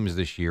 18 games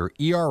this year,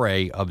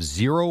 ERA of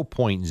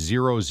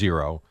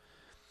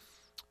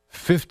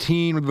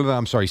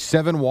 0.00,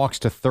 7 walks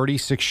to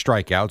 36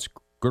 strikeouts,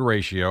 good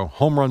ratio,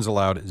 home runs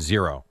allowed,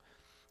 0.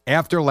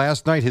 After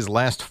last night, his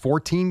last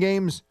 14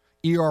 games,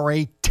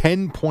 ERA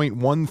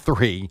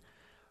 10.13,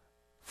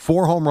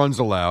 4 home runs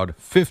allowed,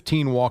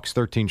 15 walks,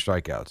 13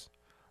 strikeouts.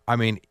 I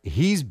mean,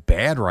 he's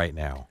bad right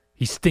now.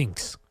 He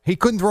stinks. He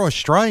couldn't throw a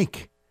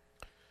strike.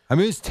 I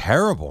mean, it's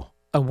terrible.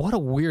 And what a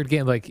weird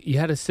game. Like, you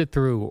had to sit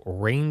through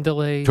rain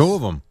delays. 2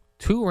 of them.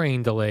 2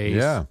 rain delays.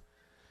 Yeah.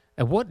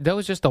 And that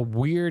was just a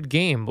weird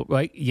game.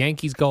 Like,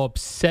 Yankees go up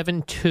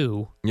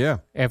 7-2 Yeah.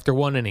 after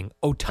 1 inning.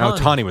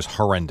 Ohtani was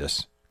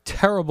horrendous.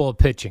 Terrible at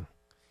pitching.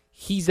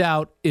 He's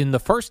out in the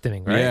first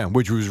inning, right? Yeah,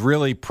 which was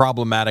really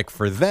problematic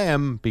for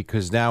them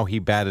because now he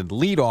batted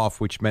leadoff,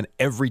 which meant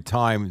every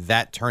time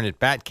that turn at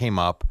bat came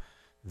up,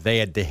 they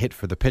had to hit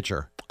for the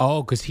pitcher.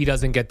 Oh, because he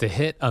doesn't get to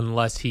hit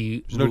unless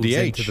he There's no moves DH.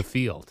 into the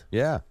field.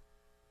 Yeah.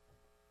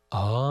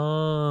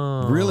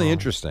 Oh. Really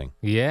interesting.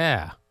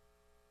 Yeah.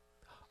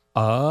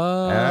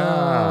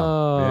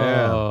 Oh.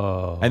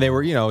 Yeah. And they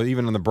were,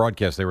 even on the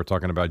broadcast, they were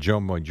talking about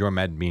Joe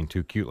Madden being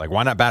too cute. Like,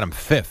 why not bat him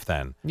 5th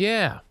then?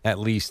 Yeah. At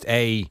least,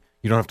 A,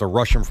 you don't have to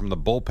rush him from the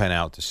bullpen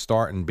out to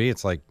start, and B,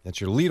 it's like that's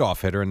your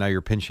leadoff hitter, and now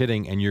you're pinch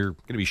hitting, and you're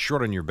going to be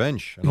short on your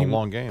bench in a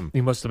long game.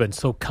 He must have been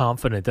so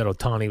confident that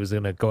Ohtani was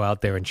going to go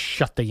out there and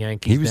shut the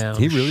Yankees down.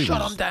 He really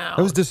shut was. them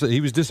down. He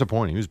was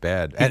disappointing. He was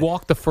bad. He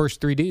walked the first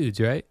 3 dudes,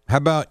 right? How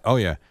about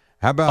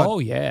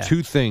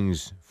 2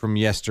 things from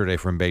yesterday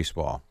from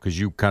baseball, because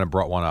you kind of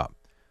brought one up,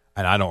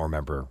 and I don't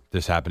remember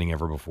this happening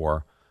ever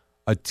before.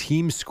 A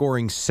team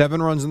scoring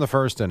 7 runs in the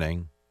first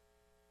inning,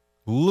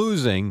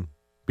 losing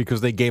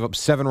because they gave up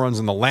 7 runs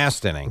in the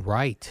last inning.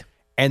 Right.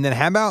 And then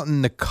how about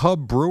in the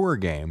Cub-Brewer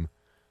game,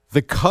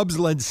 the Cubs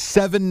led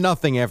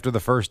 7-0 after the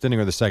first inning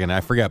or the second.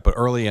 I forget, but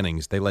early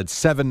innings, they led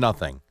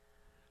 7-0.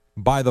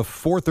 By the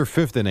 4th or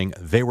 5th inning,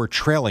 they were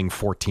trailing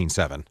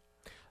 14-7.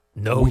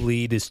 No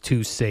lead is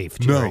too safe,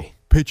 Jerry. No,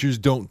 pitchers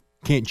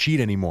can't cheat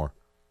anymore.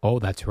 Oh,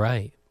 that's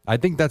right. I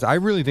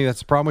really think that's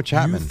the problem with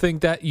Chapman.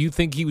 You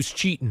think he was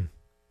cheating?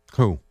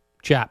 Who?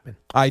 Chapman.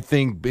 I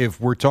think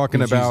if we're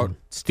talking He's about using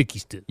sticky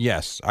stick.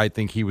 yes, I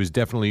think he was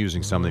definitely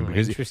using something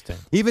because interesting.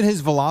 Even his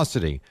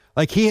velocity,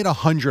 like he hit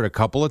 100 a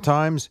couple of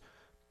times,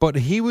 but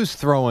he was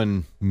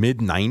throwing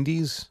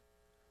mid-90s.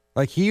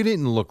 Like he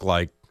didn't look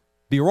like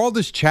the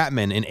Aroldis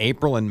Chapman in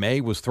April and May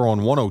was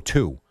throwing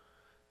 102.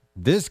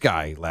 This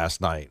guy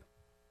last night,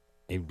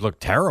 he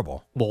looked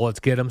terrible. Well, let's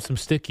get him some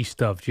sticky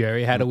stuff,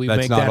 Jerry. How do we That's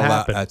make not that allowed.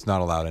 happen? That's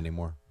not allowed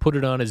anymore. Put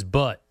it on his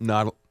butt.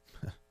 Not.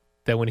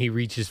 That when he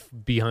reaches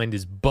behind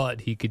his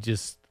butt, he could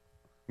just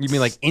You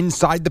mean like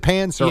inside the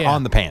pants or Yeah.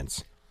 on the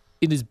pants?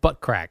 in his butt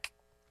crack.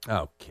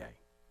 Okay.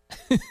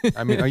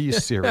 I mean, are you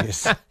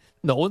serious?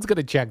 No one's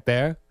gonna check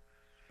there.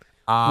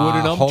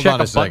 Wouldn't hold check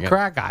on a butt second.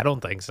 crack? I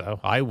don't think so.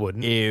 I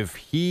wouldn't. If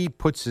he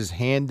puts his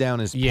hand down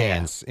his Yeah.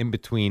 pants in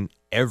between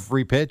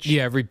every pitch,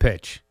 Yeah, every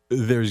pitch.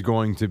 there's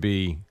going to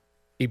be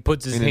He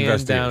puts his An hand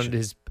down investigation.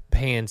 his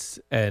pants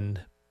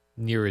and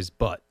near his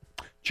butt.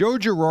 Joe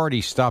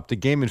Girardi stopped a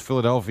game in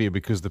Philadelphia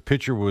because the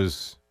pitcher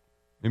was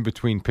in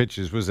between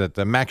pitches. Was that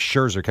Max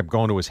Scherzer kept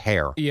going to his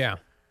hair? Yeah.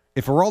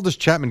 If Aroldis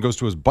Chapman goes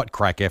to his butt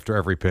crack after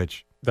every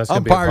pitch, That's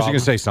gonna be a umpires are going problem.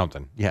 to say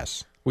something.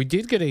 Yes. We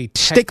did get a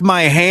Stick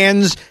my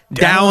hands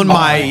down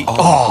my.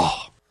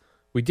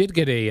 We did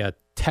get a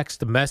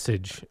text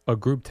message, a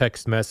group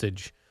text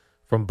message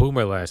from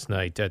Boomer last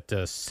night at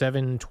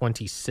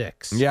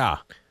 7:26. Yeah.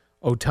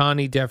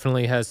 Ohtani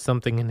definitely has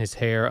something in his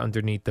hair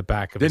underneath the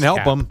back of his Didn't help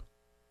cap. him.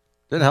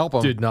 Didn't help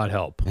him. Did not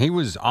help. He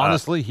was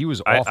honestly, he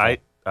was awful.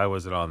 I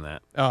wasn't on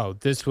that. Oh,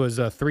 this was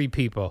 3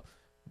 people.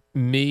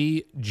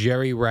 Me,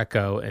 Jerry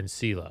Recco, and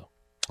CeeLo.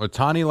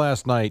 Ohtani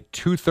last night,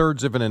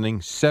 2/3 of an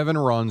inning, 7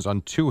 runs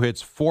on 2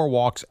 hits, 4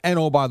 walks, and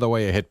oh, by the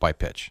way, a hit by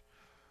pitch.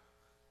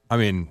 I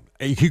mean,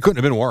 he couldn't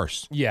have been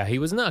worse. Yeah, he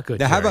was not good.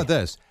 Now, how Jerry. about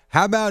this?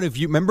 How about if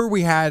you remember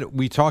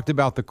we talked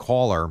about the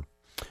caller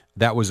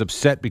that was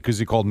upset because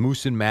he called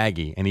Moose and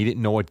Maggie and he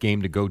didn't know what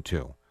game to go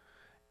to.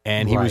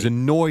 And he was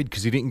annoyed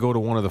because he didn't go to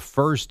one of the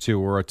first two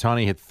where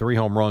Ohtani hit 3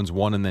 home runs,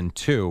 1 and then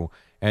 2.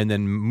 And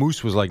then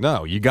Moose was like,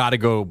 no, you got to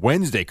go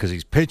Wednesday because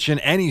he's pitching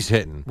and he's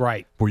hitting.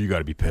 Right. Boy, you got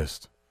to be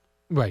pissed.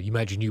 Right. You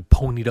imagine you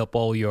ponied up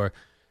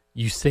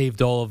you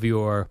saved all of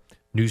your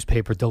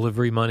newspaper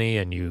delivery money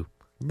and you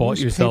bought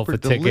yourself a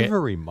ticket.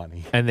 Delivery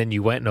money. And then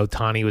you went and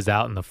Ohtani was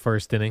out in the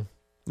first inning.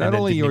 Not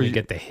only didn't even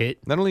get the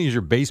hit. Not only is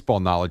your baseball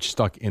knowledge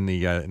stuck in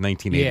the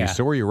 1980s, Yeah.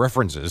 so are your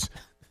references.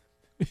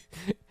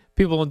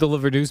 People don't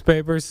deliver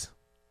newspapers?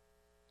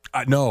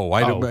 No,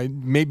 I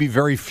don't. Maybe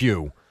very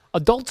few.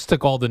 Adults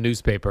took all the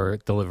newspaper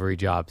delivery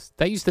jobs.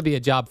 That used to be a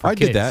job for I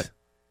kids. did that.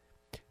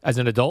 As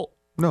an adult?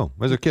 No,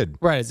 as a kid.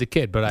 Right, as a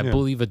kid. But I Yeah.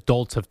 believe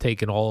adults have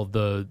taken all of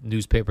the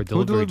newspaper Who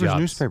delivery delivers jobs.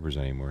 newspapers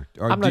anymore?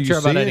 I'm not sure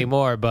about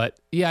anymore, but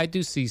yeah, I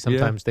do see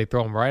sometimes they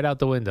throw them right out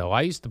the window.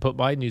 I used to put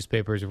my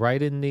newspapers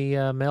right in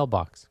the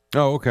mailbox.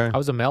 Oh, okay. I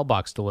was a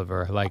mailbox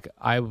deliverer. Like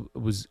I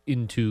was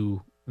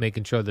into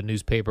making sure the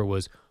newspaper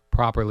was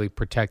properly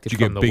protected Did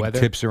you from get the big weather.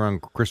 tips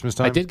around Christmas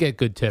time? I did get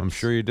good tips. I'm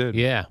sure you did.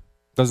 Yeah.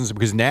 Doesn't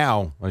because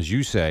now, as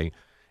you say,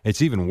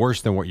 it's even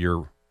worse than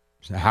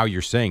how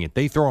you're saying it.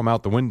 They throw them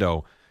out the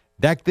window.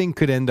 That thing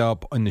could end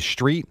up in the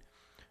street,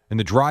 in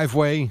the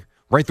driveway,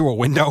 right through a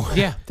window.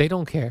 Yeah, they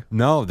don't care.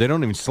 No, they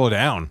don't even slow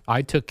down.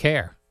 I took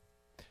care.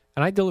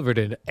 And I delivered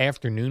an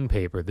afternoon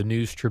paper, the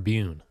News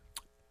Tribune.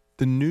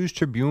 The News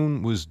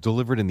Tribune was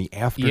delivered in the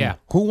afternoon. Yeah.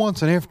 Who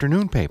wants an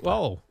afternoon paper?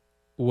 Well,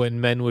 when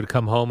men would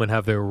come home and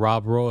have their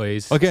Rob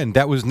Roys. Again,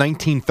 that was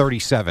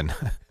 1937.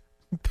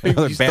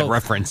 Another You bad still-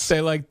 reference.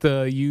 They like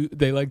to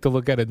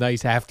look at a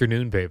nice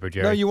afternoon paper,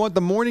 Jerry. No, you want the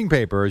morning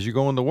paper as you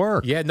go into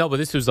work. Yeah, no, but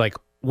this was like,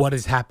 what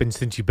has happened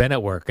since you've been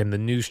at work? And the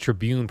News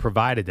Tribune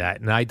provided that,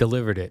 and I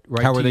delivered it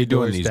right How to are they your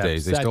doing these doorstep.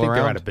 days? They I still think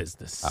they're around? out of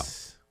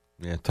business.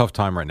 Yeah, tough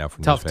time right now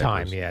for Tough newspapers.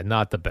 time, yeah,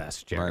 not the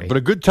best, Jerry. Right, but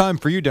a good time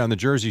for you down the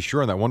Jersey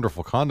Shore in that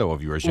wonderful condo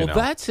of yours, you Well, know.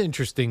 that's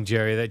interesting,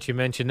 Jerry, that you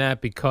mentioned that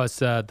because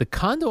the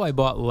condo I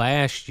bought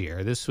last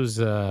year, this was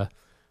right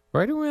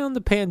around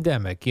the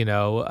pandemic,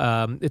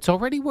 it's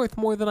already worth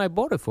more than I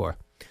bought it for.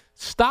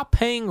 Stop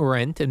paying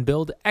rent and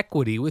build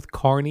equity with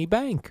Carney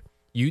Bank.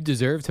 You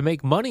deserve to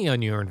make money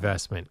on your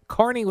investment.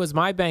 Carney was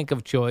my bank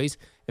of choice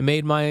and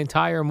made my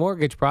entire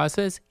mortgage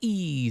process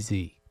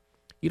easy.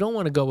 You don't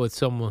want to go with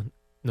someone.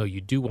 No,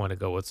 you do want to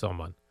go with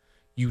someone.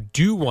 You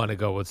do want to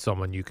go with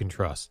someone you can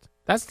trust.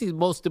 That's the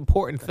most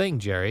important thing,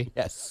 Jerry.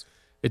 Yes.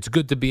 It's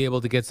good to be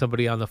able to get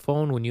somebody on the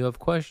phone when you have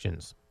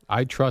questions.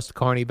 I trust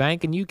Carney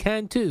Bank, and you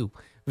can too.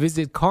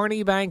 Visit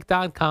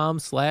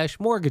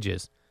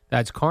carneybank.com/mortgages.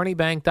 That's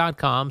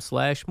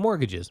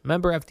carneybank.com/mortgages.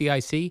 Member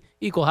FDIC,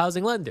 equal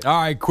housing lender.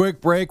 All right,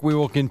 quick break. We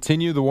will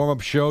continue the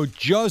warm-up show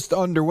just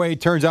underway.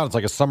 Turns out it's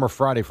like a summer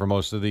Friday for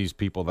most of these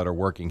people that are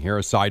working here,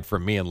 aside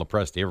from me and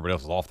LaPresti. Everybody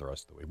else is off the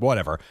rest of the week.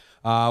 Whatever.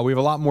 We have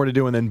a lot more to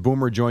do, and then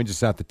Boomer joins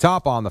us at the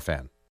top on the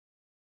Fan.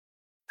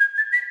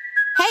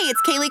 Hey,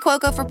 it's Kaylee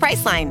Cuoco for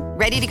Priceline.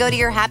 Ready to go to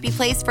your happy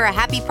place for a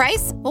happy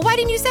price? Well, why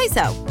didn't you say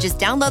so? Just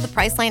download the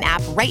Priceline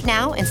app right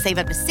now and save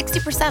up to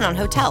 60% on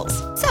hotels.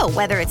 So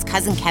whether it's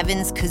Cousin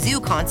Kevin's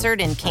Kazoo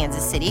Concert in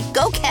Kansas City,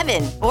 go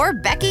Kevin, or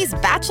Becky's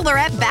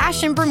Bachelorette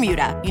Bash in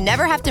Bermuda, you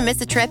never have to miss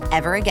a trip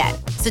ever again.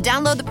 So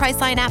download the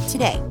Priceline app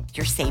today.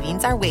 Your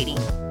savings are waiting.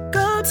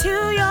 Go to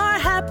your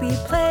happy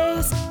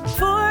place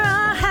for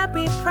a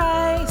happy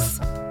price.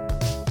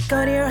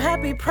 Go to your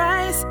happy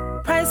price,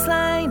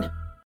 Priceline.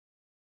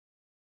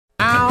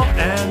 Al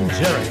and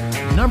Jerry,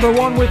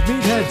 #1 with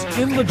meatheads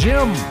in the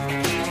gym.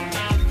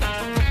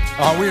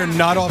 We are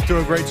not off to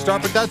a great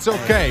start, but that's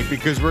okay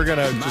because we're going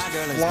to just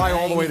fly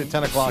all the way to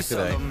 10 o'clock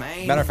today.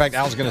 Matter of fact,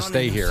 Al's going to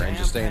stay here and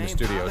just stay in the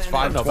studio. It's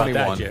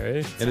 5:21.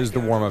 It is the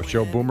warm-up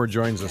show. Boomer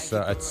joins us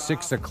at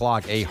 6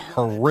 o'clock. A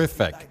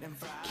horrific,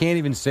 can't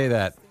even say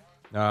that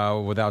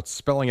without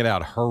spelling it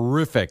out,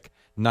 horrific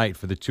night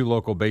for the two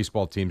local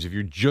baseball teams. If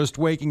you're just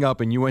waking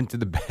up and you went to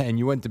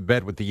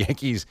bed with the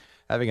Yankees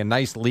having a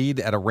nice lead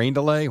at a rain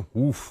delay,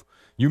 oof,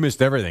 you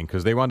missed everything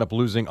because they wound up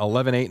losing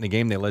 11-8 in the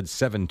game. They led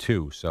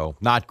 7-2, so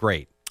not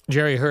great.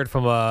 Jerry, heard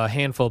from a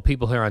handful of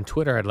people here on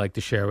Twitter I'd like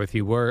to share with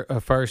you.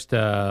 First,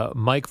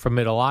 Mike from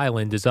Middle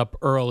Island is up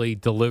early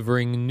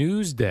delivering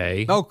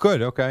Newsday. Oh,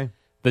 good, okay.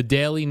 The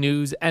Daily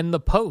News and the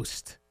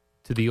Post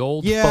to the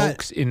old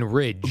folks in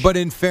Ridge. But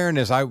in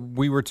fairness,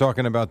 we were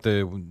talking about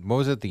the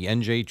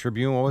NJ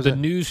Tribune? What was it? The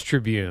News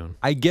Tribune.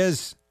 I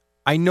guess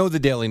I know the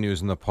Daily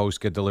News and the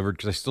Post get delivered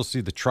because I still see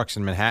the trucks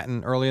in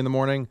Manhattan early in the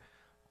morning.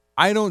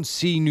 I don't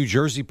see New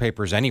Jersey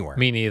papers anywhere.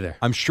 Me neither.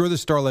 I'm sure the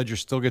Star Ledger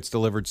still gets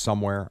delivered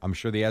somewhere. I'm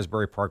sure the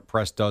Asbury Park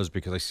Press does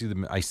because I see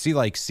them. I see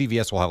like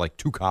CVS will have like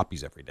 2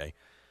 copies every day.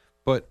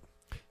 But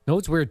no,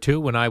 it's weird too.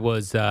 When I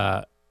was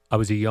a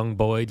young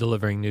boy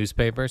delivering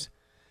newspapers,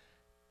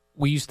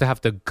 we used to have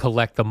to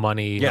collect the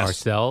money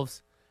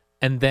ourselves,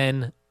 and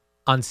then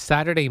on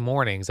Saturday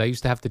mornings, I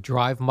used to have to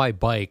drive my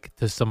bike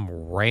to some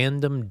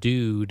random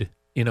dude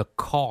in a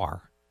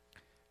car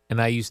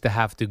and I used to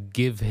have to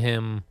give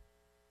him,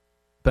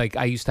 like,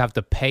 I used to have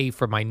to pay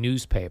for my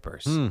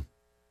newspapers. And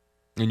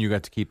you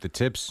got to keep the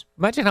tips?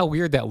 Imagine how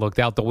weird that looked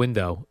out the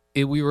window.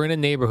 We were in a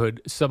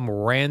neighborhood. Some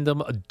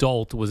random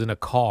adult was in a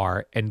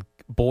car, and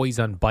boys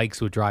on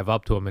bikes would drive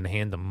up to him and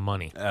hand him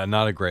money.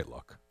 Not a great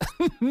look.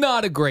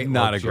 Not a great look,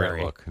 Not a Jerry.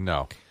 great look,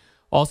 no.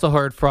 Also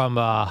heard from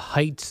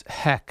Heights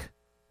Heck,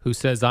 who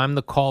says, I'm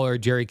the caller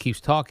Jerry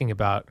keeps talking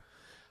about.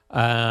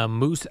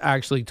 Moose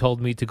actually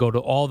told me to go to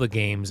all the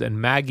games,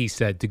 and Maggie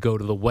said to go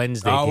to the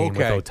Wednesday game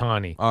with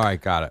Ohtani. All right,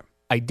 got it.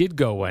 I did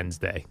go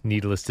Wednesday.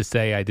 Needless to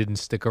say, I didn't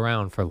stick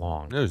around for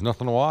long. There's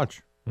nothing to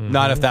watch.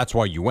 Not if that's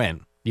why you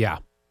went. Yeah.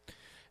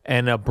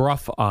 And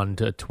Bruff on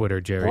to Twitter,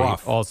 Jerry,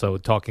 Bruff. also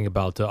talking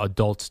about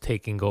adults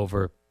taking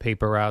over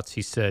paper routes.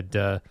 He said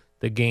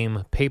the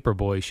game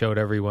Paperboy showed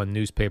everyone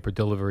newspaper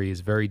delivery is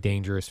very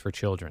dangerous for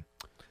children.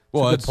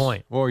 Well, that's a good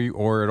point.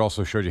 Or it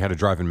also showed you how to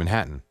drive in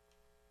Manhattan.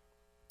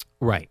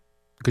 Right.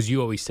 Because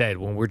you always said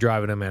when we're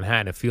driving in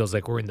Manhattan, it feels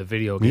like we're in the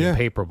video game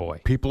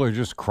Paperboy. People are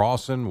just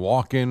crossing,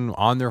 walking,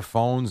 on their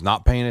phones,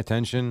 not paying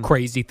attention.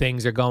 Crazy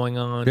things are going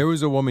on. There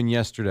was a woman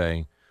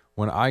yesterday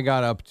when I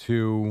got up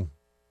to,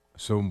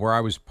 so where I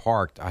was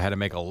parked, I had to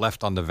make a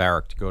left on the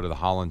Varick to go to the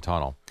Holland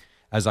Tunnel.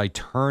 As I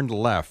turned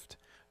left,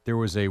 there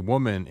was a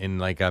woman in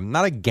like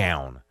not a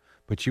gown,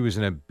 but she was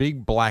in a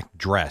big black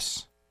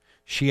dress.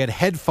 She had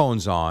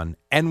headphones on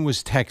and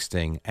was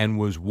texting and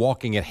was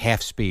walking at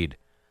half speed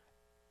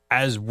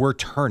as we're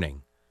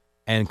turning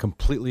and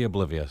completely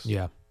oblivious.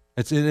 Yeah.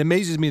 It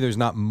amazes me there's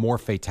not more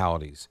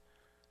fatalities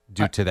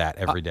due to that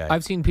every day.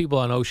 I've seen people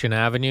on Ocean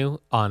Avenue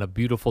on a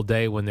beautiful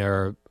day when there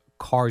are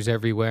cars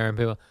everywhere and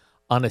people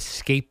on a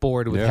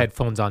skateboard with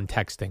headphones on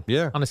texting.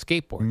 Yeah. On a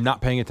skateboard. Not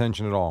paying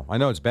attention at all. I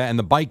know it's bad. And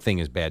the bike thing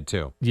is bad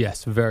too.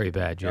 Yes, very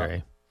bad, Jerry.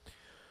 Yeah.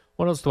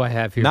 What else do I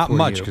have here? Not for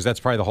much, you? because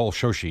that's probably the whole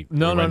show sheet.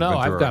 No.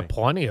 I've got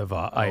plenty of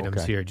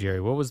items here, Jerry.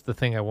 What was the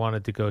thing I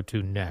wanted to go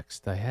to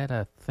next? I had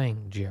a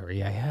thing,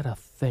 Jerry. I had a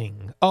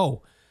thing.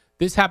 Oh,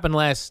 this happened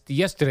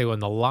yesterday when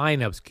the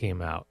lineups came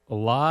out. A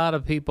lot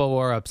of people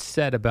were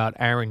upset about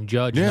Aaron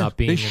Judge not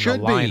being in the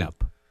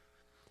lineup.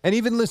 And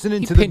even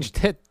listening to the pinched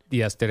hit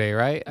yesterday,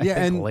 right? I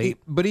think late.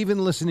 But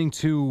even listening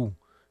to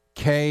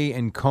Kay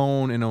and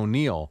Cone and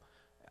O'Neill,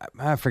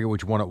 I forget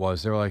which one it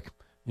was. They were like,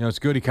 it's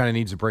good. He kind of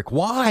needs a break.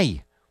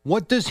 Why?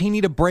 What does he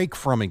need a break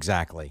from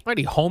exactly? Right,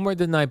 he homered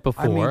the night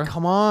before. I mean,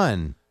 come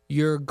on.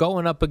 You're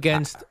going up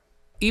against,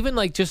 even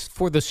like just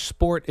for the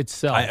sport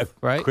itself,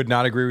 right? Could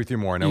not agree with you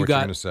more. I know what you're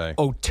going to say.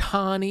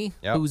 Ohtani,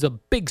 who's a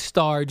big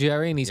star,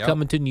 Jerry, and he's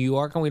coming to New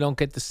York, and we don't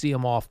get to see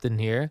him often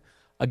here.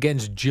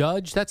 Against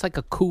Judge, that's like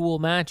a cool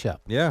matchup.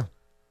 Yeah.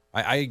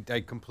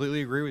 I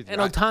completely agree with you.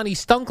 And Ohtani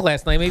stunk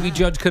last night. Maybe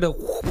Judge could have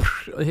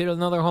hit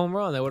another home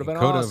run. That would have been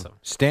awesome.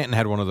 Stanton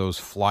had one of those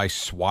fly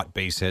swat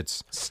base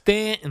hits.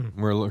 Stanton.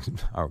 We're looking.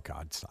 Oh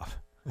God, stop.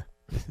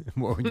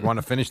 You want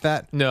to finish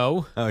that?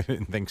 No. I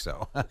didn't think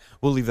so.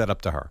 We'll leave that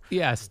up to her.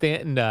 Yeah,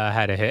 Stanton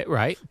had a hit,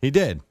 right? He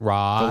did.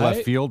 Right. The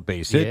left field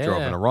base hit,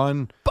 drove in a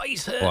run.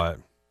 Base hit. But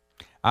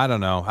I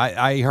don't know.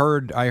 I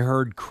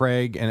heard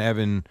Craig and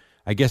Evan.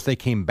 I guess they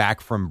came back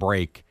from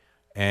break,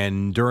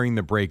 and during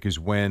the break is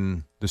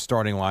when the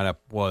starting lineup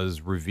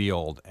was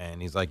revealed.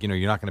 And he's like,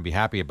 you're not going to be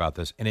happy about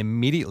this. And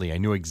immediately I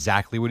knew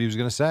exactly what he was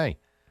going to say.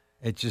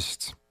 It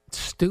just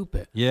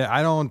stupid. Yeah,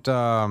 I don't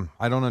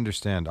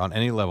understand. On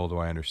any level do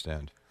I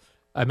understand.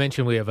 I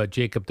mentioned we have a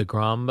Jacob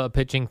deGrom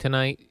pitching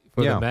tonight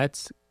for the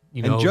Mets.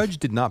 And Judge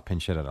did not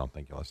pinch hit, I don't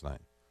think, last night.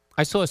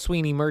 I saw a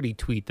Sweeney Murdy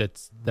tweet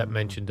that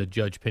mentioned a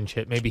Judge pinch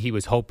hit. Maybe he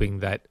was hoping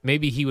that,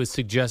 maybe he was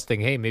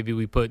suggesting, hey, maybe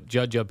we put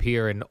Judge up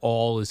here and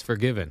all is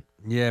forgiven.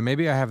 Yeah,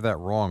 maybe I have that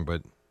wrong,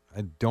 but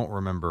I don't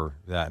remember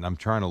that. And I'm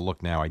trying to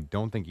look now. I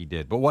don't think he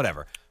did, but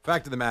whatever.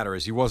 Fact of the matter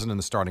is he wasn't in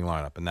the starting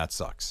lineup, and that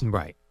sucks.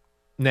 Right.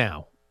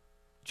 Now,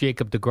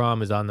 Jacob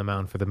deGrom is on the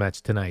mound for the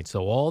Mets tonight.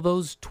 So all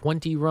those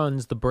 20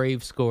 runs the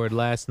Braves scored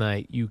last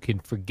night, you can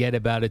forget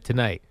about it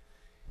tonight.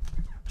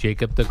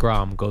 Jacob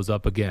deGrom goes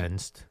up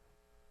against...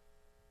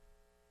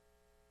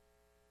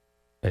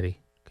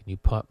 Eddie, can you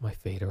pop my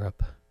fader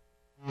up?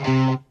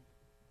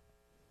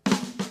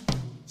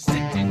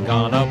 Sitting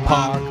on a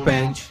park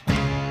bench.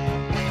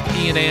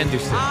 Ian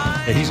Anderson.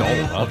 Yeah, he's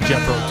old. Of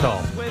Jethro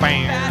Tull.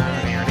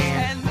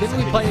 Didn't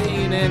we play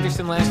Ian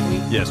Anderson last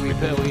week? Yes, we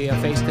did. We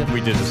faced him.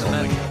 We did this whole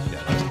thing.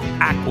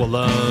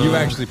 Aqualung. You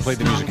actually played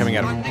the music coming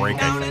out of a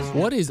break, I think.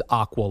 What is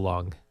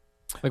Aqualung?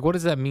 Like, what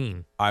does that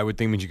mean? I would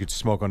think it means you could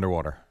smoke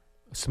underwater.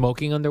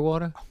 Smoking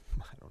underwater?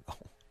 I don't know.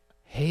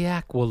 Hey,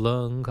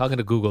 Aqualung. I'm going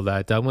to Google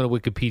that. I'm going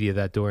to Wikipedia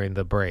that during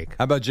the break.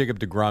 How about Jacob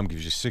deGrom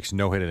gives you 6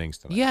 no-hit innings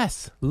tonight?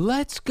 Yes.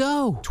 Let's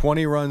go.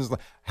 20 runs.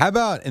 How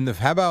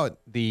about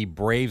the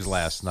Braves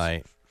last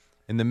night?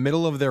 In the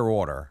middle of their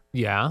order,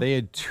 they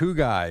had 2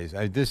 guys. You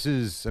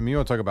want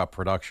to talk about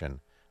production.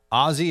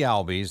 Ozzie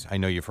Albies, I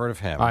know you've heard of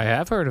him. I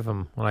have heard of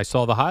him when I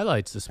saw the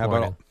highlights this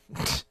morning.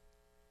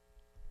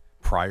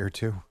 Prior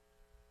to?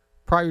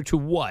 Prior to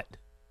what?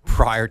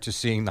 Prior to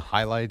seeing the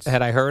highlights.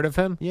 Had I heard of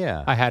him?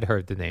 Yeah. I had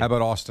heard the name. How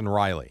about Austin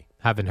Riley?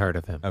 Haven't heard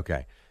of him.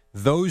 Okay.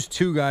 Those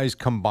 2 guys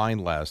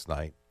combined last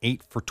night,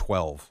 8 for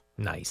 12.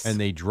 Nice. And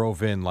they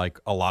drove in like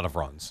a lot of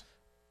runs.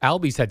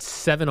 Albies had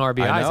 7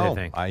 RBIs, I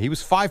think. He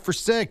was 5 for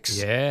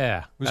 6.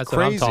 Yeah. was That's crazy.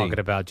 what I'm talking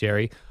about,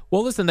 Jerry.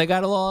 Well, listen, they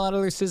got a lot out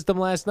of their system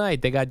last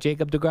night. They got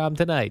Jacob deGrom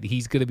tonight.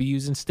 He's going to be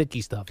using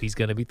sticky stuff. He's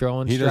going to be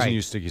throwing He strikes. doesn't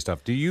use sticky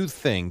stuff. Do you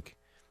think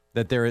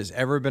that there has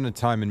ever been a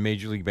time in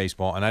Major League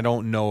Baseball, and I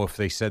don't know if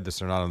they said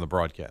this or not on the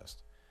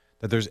broadcast,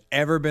 that there's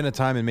ever been a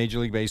time in Major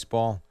League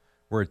Baseball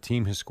where a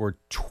team has scored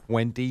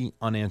 20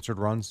 unanswered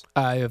runs?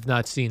 I have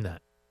not seen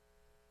that.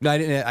 No,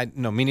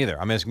 no, me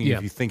neither. I'm asking you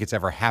if you think it's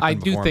ever happened I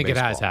before do think in it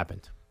has baseball.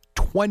 happened.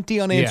 20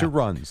 unanswered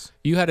runs.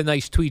 You had a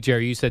nice tweet,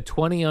 Jerry. You said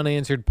 20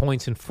 unanswered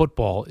points in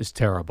football is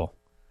terrible.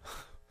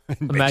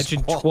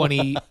 Imagine baseball.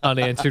 20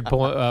 unanswered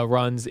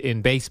runs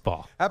in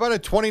baseball. How about a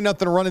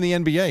 20-0 run in the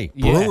NBA?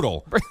 Yeah.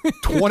 Brutal.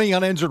 20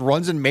 unanswered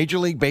runs in Major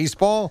League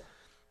Baseball?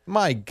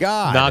 My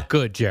God. Not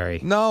good, Jerry.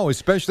 No,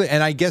 especially,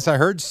 and I guess I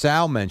heard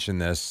Sal mention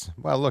this.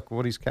 Well, look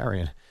what he's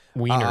carrying.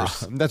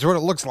 Wieners. That's what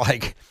it looks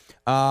like.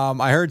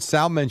 I heard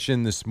Sal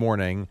mention this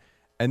morning,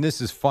 and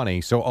this is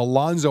funny. So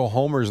Alonso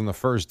homers in the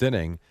first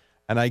inning,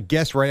 and I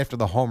guess right after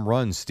the home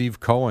run, Steve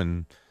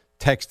Cohen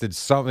texted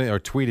something or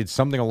tweeted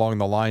something along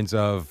the lines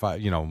of,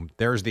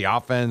 there's the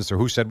offense, or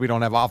who said we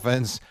don't have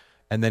offense?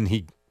 And then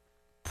he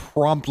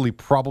promptly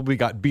probably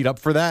got beat up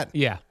for that.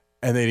 Yeah.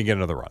 And they didn't get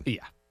another run.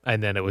 Yeah.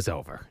 And then it was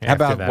over. How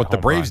about that what the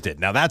home Braves run. did?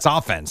 Now that's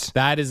offense.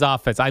 That is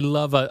offense. I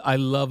love a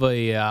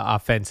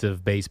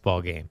offensive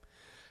baseball game.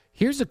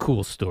 Here's a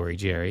cool story,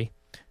 Jerry.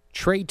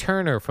 Trey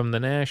Turner from the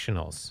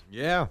Nationals.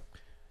 Yeah.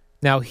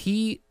 Now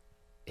he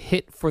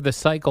hit for the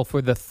cycle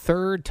for the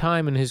 3rd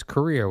time in his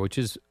career, which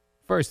is,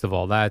 first of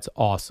all, that's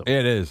awesome.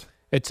 It is.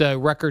 It's a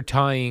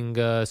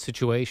record-tying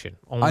situation.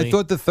 I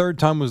thought the 3rd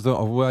time was I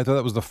thought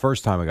that was the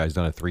first time a guy's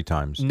done it 3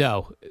 times.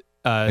 No.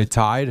 It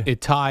tied? It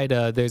tied.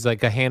 There's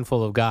like a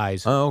handful of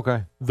guys. Oh,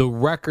 okay. The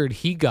record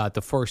he got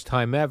the first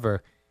time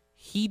ever,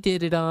 he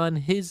did it on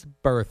his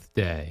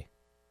birthday.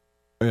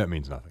 That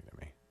means nothing to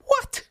me.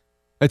 What?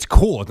 It's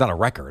cool. It's not a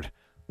record.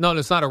 No,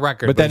 it's not a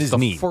record. But that it's is the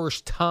neat.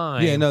 first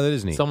time. Yeah, no, that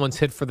is neat. Someone's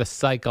hit for the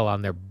cycle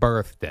on their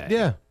birthday.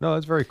 Yeah, no,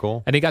 that's very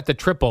cool. And he got the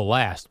triple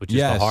last, which is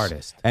the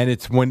hardest. And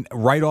it's when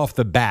right off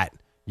the bat,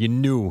 you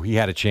knew he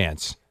had a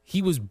chance.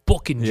 He was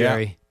booking,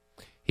 Jerry.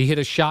 He hit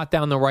a shot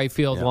down the right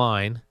field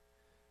line,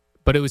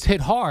 but it was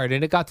hit hard,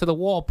 and it got to the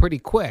wall pretty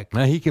quick.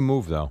 Now, he can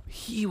move, though.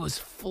 He was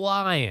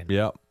flying.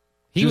 Yep.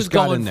 He was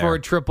going for a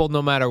triple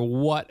no matter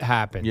what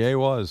happened. Yeah, he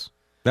was.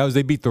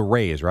 They beat the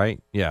Rays,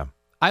 right? Yeah.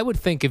 I would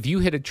think if you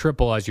hit a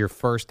triple as your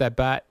first at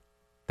bat,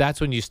 that's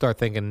when you start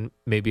thinking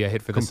maybe I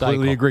hit for the cycle.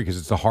 Completely agree, because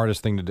it's the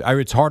hardest thing to do.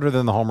 It's harder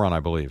than the home run,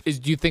 I believe.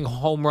 Do you think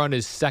home run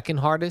is second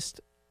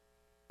hardest?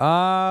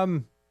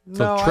 No,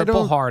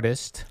 triple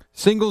hardest.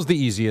 Single's the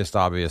easiest,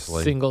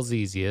 obviously. Single's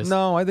easiest.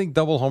 No, I think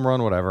double, home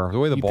run, whatever. The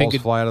way the balls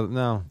fly out of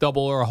no.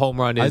 Double or a home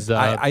run is.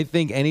 I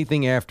think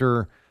anything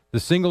after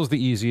the single's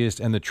the easiest,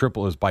 and the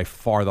triple is by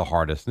far the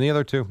hardest. And the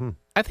other two,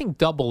 I think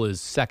double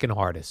is second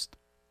hardest.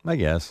 I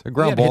guess. A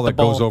ground ball that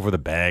goes over the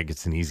bag,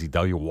 it's an easy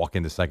double. You walk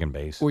into second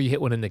base. Or you hit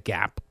one in the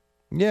gap.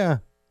 Yeah.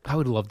 I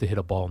would love to hit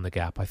a ball in the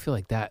gap. I feel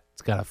like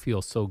that's got to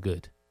feel so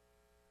good.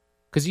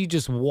 Because you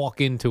just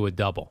walk into a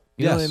double.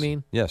 You know what I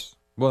mean? Yes.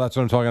 Well, that's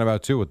what I'm talking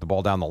about, too, with the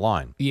ball down the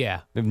line. Yeah.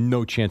 They have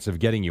no chance of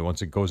getting you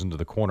once it goes into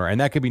the corner. And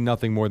that could be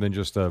nothing more than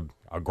just a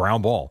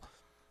ground ball.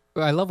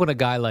 I love when a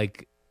guy,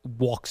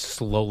 walks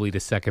slowly to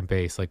second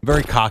base.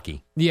 Very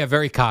cocky. Yeah,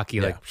 very cocky.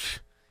 Yeah.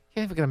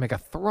 You're never going to make a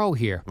throw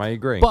here. I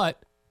agree.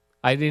 But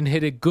I didn't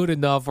hit it good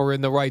enough or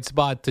in the right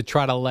spot to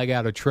try to leg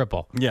out a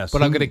triple. Yes.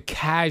 But I'm going to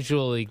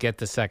casually get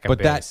to second base.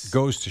 But that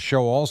goes to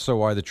show also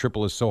why the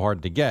triple is so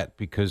hard to get,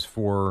 because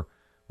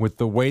with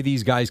the way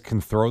these guys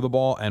can throw the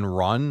ball and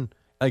run,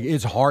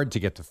 it's hard to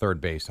get to third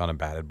base on a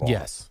batted ball.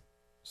 Yes.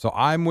 So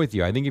I'm with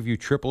you. I think if you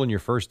triple in your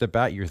first at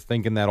bat, you're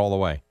thinking that all the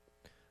way.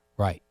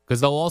 Right.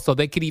 Because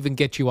they could even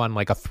get you on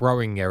a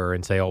throwing error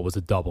and say, oh, it was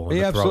a double in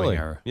the throwing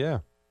error. Yeah,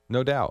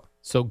 no doubt.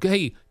 So,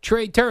 hey,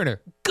 Trey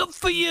Turner, good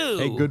for you.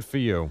 Hey, good for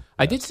you.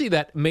 I did see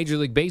that Major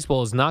League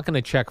Baseball is not going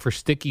to check for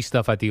sticky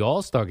stuff at the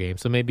All-Star game,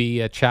 so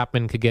maybe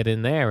Chapman could get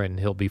in there and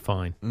he'll be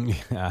fine.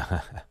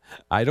 Yeah.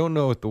 I don't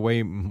know if the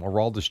way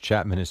Aroldis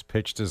Chapman has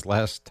pitched his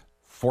last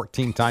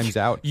 14 times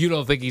out. You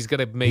don't think he's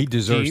going to make He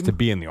deserves team? to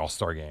be in the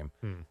All-Star game.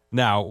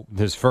 Now,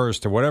 his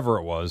first, or whatever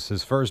it was,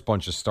 his first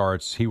bunch of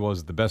starts, he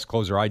was the best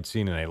closer I'd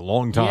seen in a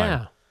long time.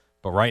 Yeah.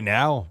 But right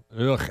now,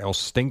 El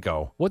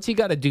Stinko. What's he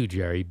got to do,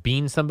 Jerry?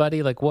 Bean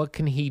somebody? What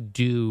can he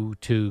do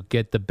to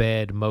get the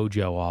bad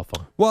mojo off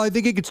him? Well, I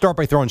think he could start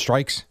by throwing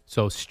strikes.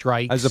 So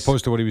strikes. As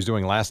opposed to what he was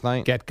doing last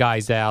night. Get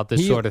guys out.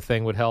 This sort of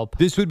thing would help.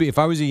 This would be, if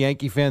I was a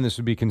Yankee fan, this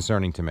would be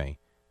concerning to me.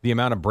 The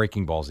amount of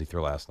breaking balls he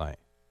threw last night.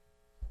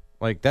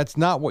 That's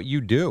not what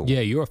you do. Yeah,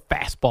 you're a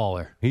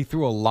fastballer. He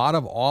threw a lot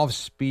of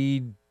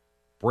off-speed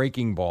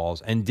breaking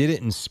balls and did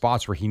it in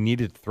spots where he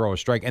needed to throw a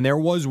strike. And there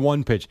was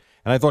one pitch,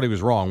 and I thought he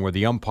was wrong, where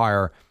the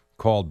umpire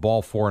called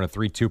ball 4 and a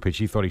 3-2 pitch.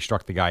 He thought he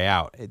struck the guy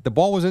out. The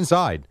ball was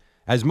inside.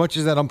 As much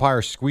as that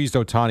umpire squeezed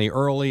Ohtani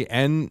early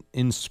and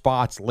in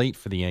spots late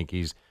for the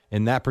Yankees,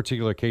 in that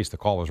particular case, the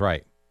call was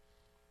right.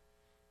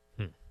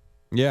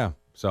 Yeah.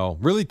 So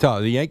really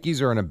tough. The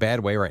Yankees are in a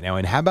bad way right now.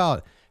 And how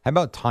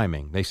about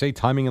timing? They say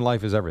timing in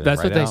life is everything. That's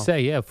right what now. they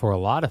say, yeah, for a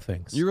lot of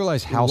things. You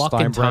realize Hal Luck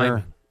and Steinbrenner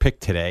timing.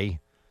 picked today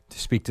to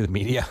speak to the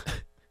media?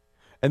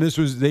 And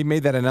they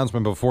made that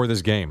announcement before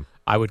this game.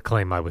 I would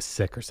claim I was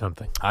sick or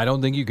something. I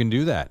don't think you can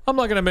do that. I'm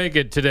not going to make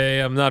it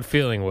today. I'm not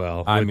feeling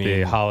well with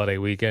the holiday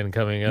weekend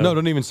coming up. No,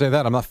 don't even say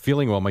that. I'm not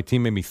feeling well. My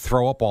team made me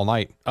throw up all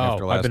night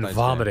after last I've been night's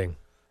vomiting. game.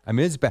 I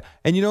mean, it's bad.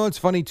 And you know what's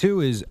funny,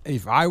 too, is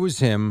if I was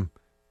him,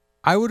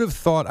 I would have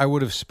thought I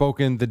would have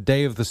spoken the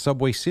day of the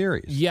Subway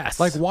Series.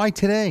 Yes. Like, why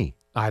today?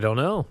 I don't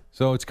know.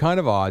 So it's kind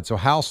of odd. So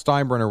Hal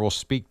Steinbrenner will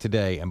speak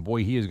today, and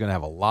boy, he is going to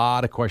have a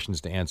lot of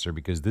questions to answer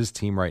because this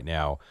team right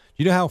now,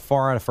 you know how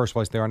far out of first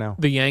place they are now?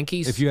 The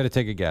Yankees? If you had to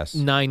take a guess.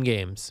 9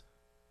 games.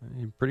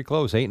 You're pretty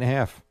close,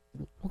 8.5.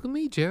 Look at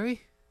me,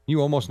 Jerry.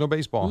 You almost know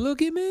baseball.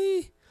 Look at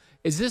me.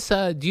 Is this,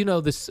 do you know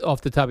this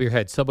off the top of your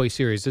head, Subway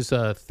Series, is this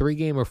a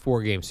 3-game or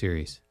 4-game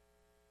series?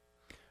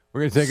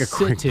 We're going to take a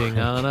quick Sitting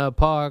break. on a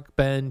park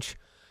bench.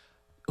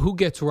 Who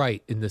gets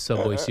right in the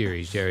Subway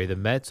Series, Jerry? The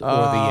Mets or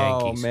the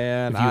Yankees? Oh,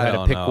 man, if you had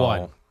to pick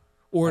one.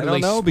 Or I do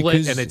don't they know, split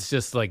because and it's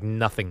just like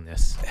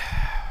nothingness?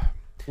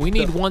 We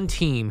need one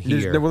team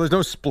here. There's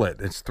no split.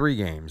 It's 3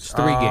 games. It's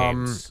 3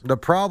 games. The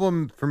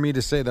problem for me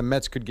to say the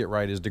Mets could get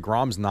right is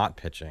DeGrom's not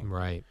pitching.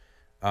 Right.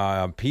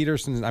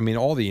 Peterson's, I mean,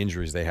 all the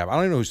injuries they have. I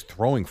don't even know who's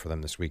throwing for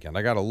them this weekend.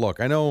 I got to look.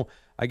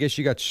 I guess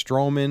you got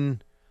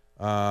Stroman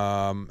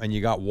and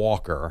you got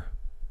Walker.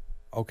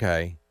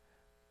 Okay.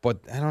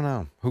 But I don't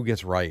know who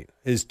gets right.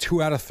 Is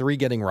 2 out of 3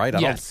 getting right?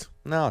 Yes.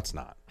 No, it's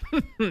not.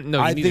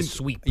 No, you need a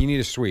sweep. You need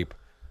a sweep.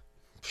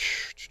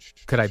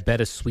 Could I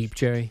bet a sweep,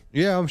 Jerry?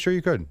 Yeah, I'm sure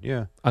you could.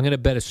 Yeah. I'm going to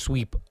bet a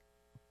sweep.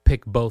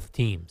 Pick both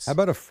teams. How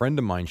about a friend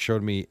of mine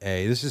showed me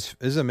this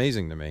is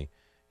amazing to me.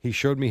 He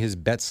showed me his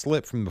bet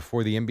slip from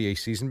before the NBA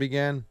season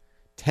began.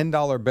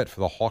 $10 bet for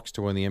the Hawks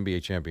to win the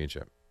NBA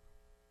championship.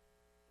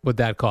 What'd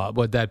that cost?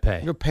 What'd that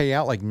pay? You'll pay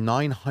out like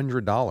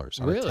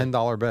 $900 on Really? a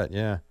 $10 bet.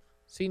 Yeah.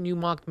 See, you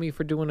mocked me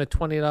for doing a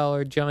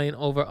 $20 giant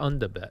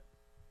over-under bet.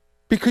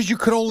 Because you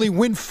could only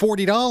win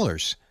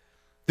 $40.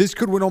 This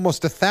could win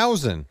almost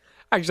 $1,000.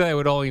 Actually, I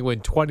would only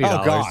win $20.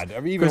 Oh, God. I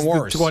mean, even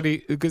worse.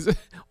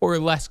 Or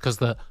less because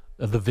the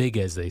vig,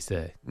 as they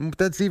say.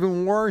 That's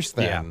even worse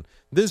then. Yeah.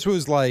 This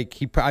was like,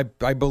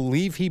 I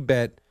believe he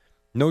bet,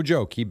 no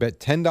joke, he bet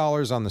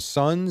 $10 on the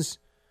Suns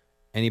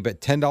and he bet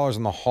 $10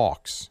 on the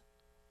Hawks.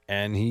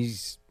 And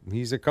he's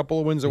a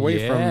couple of wins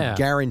away from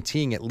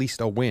guaranteeing at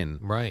least a win.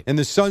 Right. And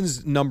the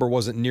Suns' number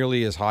wasn't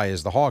nearly as high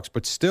as the Hawks,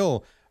 but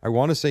still, I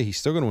want to say he's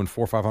still going to win $400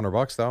 or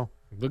 $500 though.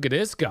 Look at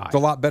this guy. It's a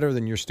lot better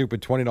than your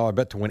stupid $20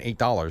 bet to win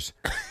 $8.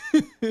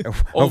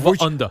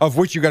 Under. Of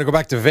which you got to go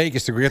back to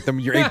Vegas to get them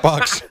your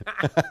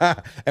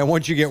 $8. And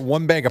once you get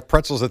one bag of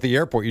pretzels at the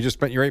airport, you just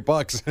spent your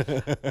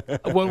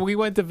 $8. When we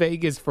went to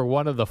Vegas for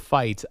one of the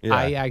fights,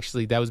 Yeah.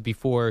 that was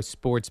before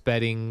sports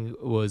betting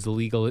was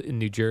legal in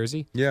New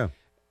Jersey. Yeah.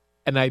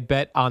 And I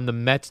bet on the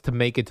Mets to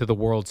make it to the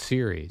World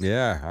Series.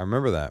 Yeah, I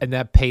remember that. And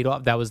that paid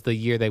off. That was the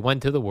year they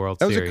went to the World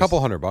That Series. was a couple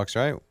 $100,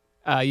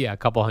 right? Yeah, a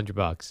couple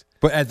 $100.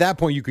 But at that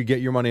point, you could get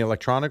your money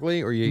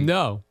electronically, or you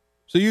No.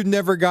 So you've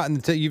never gotten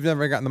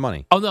the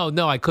money. Oh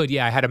no, I could.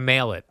 Yeah, I had to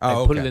mail it.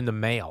 Oh, I put okay. it in the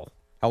mail.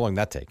 How long did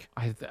that take?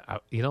 I'm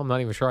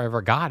not even sure I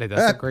ever got it.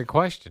 That's a great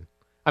question.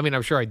 I mean,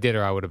 I'm sure I did,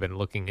 or I would have been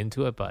looking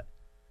into it. But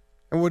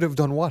And would have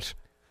done what?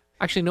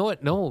 actually, know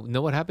what? No,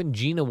 know what happened?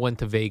 Gina went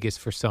to Vegas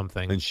for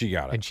something, And she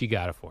got it. and she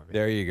got it for me.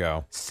 There you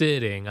go.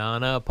 Sitting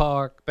on a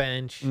park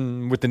bench.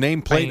 With the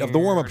nameplate of the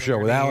warm-up show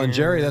with Al and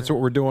Jerry. That's what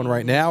we're doing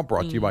right now.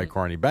 Brought to you by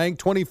Carney Bank.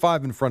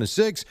 25 in front of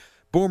 6.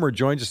 Boomer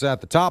joins us at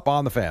the top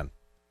on the Fan.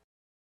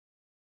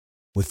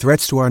 With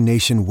threats to our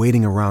nation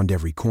waiting around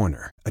every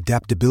corner,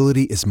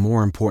 adaptability is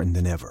more important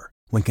than ever.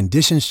 When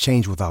conditions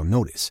change without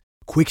notice,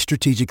 quick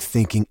strategic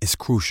thinking is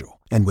crucial.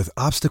 And with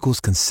obstacles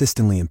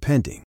consistently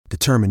impending,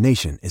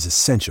 determination is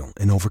essential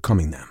in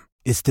overcoming them.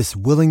 It's this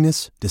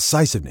willingness,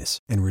 decisiveness,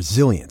 and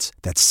resilience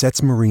that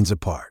sets Marines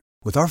apart.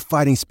 With our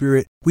fighting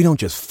spirit, we don't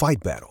just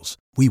fight battles,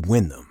 we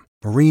win them.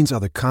 Marines are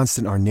the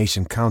constant our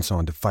nation counts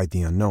on to fight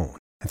the unknown.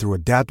 And through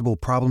adaptable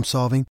problem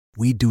solving,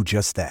 we do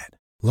just that.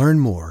 Learn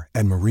more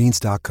at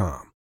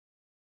Marines.com.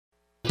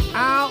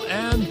 Al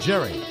and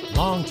Jerry,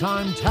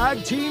 longtime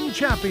tag team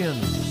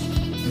champions.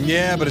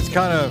 Yeah, but it's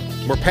kind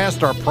of, we're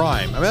past our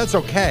prime. I mean, that's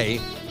okay.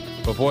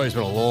 But boy, it's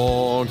been a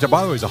long time.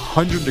 By the way, it was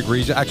 100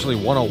 degrees, actually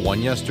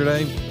 101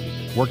 yesterday.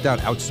 Worked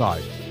out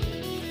outside.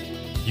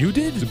 You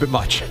did? It's a bit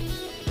much.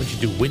 What'd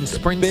you do? Wind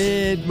sprints?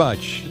 Bit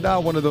much.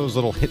 Not one of those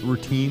little hit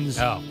routines,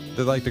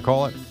 they like to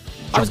call it.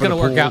 I was going to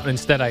Jump in work the out, pool. and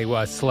instead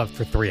I slept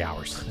for 3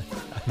 hours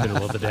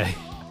middle of the day.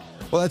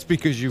 Well, that's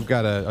because you've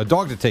got a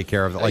dog to take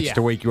care of that likes Yeah.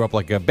 to wake you up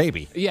like a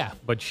baby. Yeah,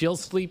 but she'll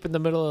sleep in the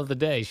middle of the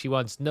day. She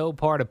wants no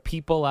part of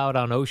people out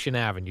on Ocean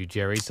Avenue,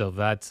 Jerry, so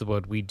that's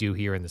what we do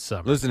here in the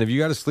summer. Listen, if you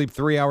got to sleep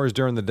 3 hours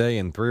during the day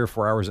and 3 or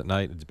 4 hours at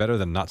night, it's better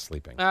than not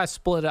sleeping. I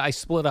split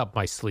up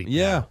my sleep.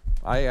 Yeah,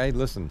 now. I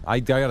listen.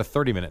 I got a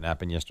 30-minute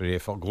nap in yesterday.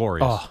 It felt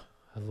glorious. Oh,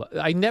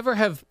 I never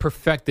have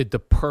perfected the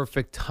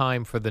perfect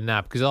time for the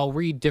nap because I'll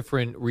read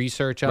different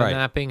research on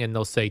napping and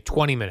they'll say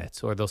 20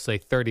 minutes or they'll say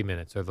 30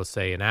 minutes or they'll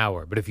say an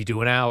hour. But if you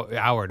do an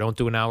hour, don't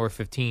do an hour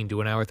 15, do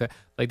an hour 30.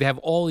 Like they have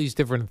all these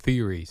different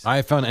theories. I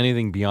have found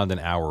anything beyond an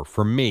hour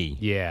for me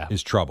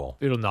is trouble.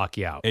 It'll knock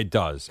you out. It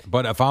does.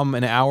 But if I'm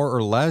an hour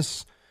or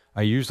less,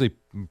 I usually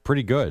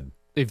pretty good.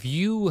 If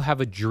you have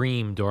a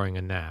dream during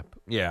a nap.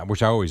 Yeah,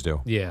 which I always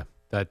do. Yeah.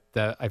 How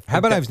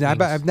about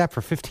I've napped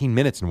for 15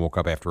 minutes and woke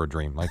up after a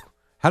dream? Like,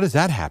 how does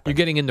that happen? You're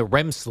getting into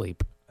REM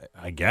sleep.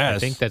 I guess. I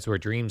think that's where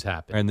dreams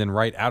happen. And then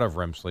right out of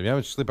REM sleep. You know how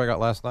much sleep I got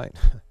last night?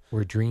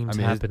 Where dreams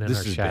happen and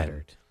are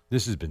shattered.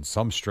 This has been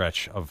some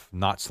stretch of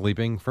not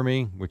sleeping for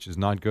me, which is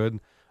not good.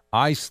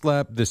 I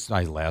slept this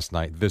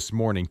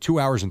morning, 2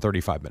 hours and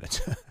 35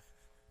 minutes.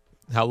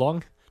 How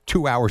long?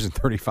 2 hours and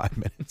 35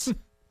 minutes.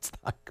 It's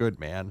not good,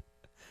 man.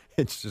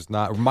 It's just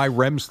not. My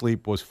REM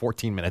sleep was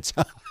 14 minutes.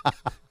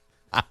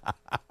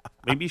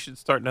 Maybe you should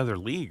start another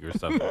league or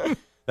something.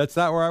 That's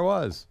not where I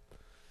was.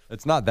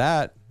 It's not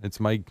that.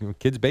 It's my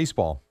kids'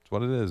 baseball. It's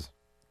what it is.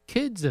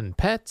 Kids and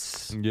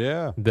pets.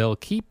 Yeah. They'll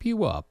keep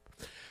you up.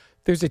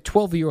 There's a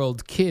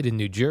 12-year-old kid in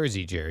New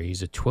Jersey, Jerry.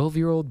 He's a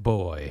 12-year-old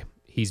boy.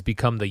 He's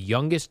become the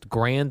youngest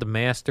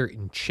grandmaster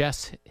in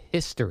chess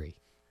history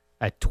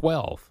at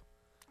 12.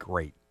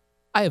 Great.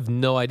 I have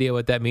no idea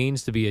what that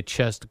means to be a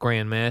chess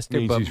grandmaster. It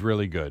means but he's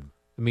really good.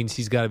 It means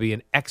he's got to be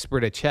an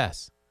expert at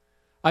chess.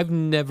 I've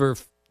never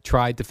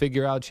tried to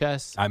figure out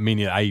chess. I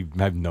mean, I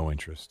have no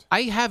interest.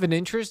 I have an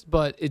interest,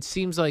 but it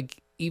seems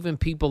like even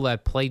people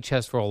that play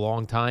chess for a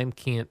long time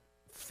can't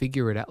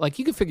figure it out. Like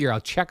you can figure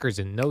out checkers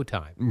in no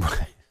time.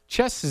 Right.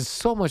 Chess is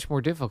so much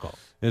more difficult.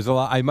 There's a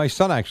lot. My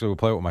son actually will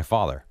play with my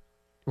father.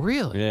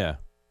 Really? Yeah.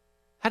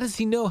 How does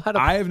he know how to?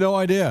 I have no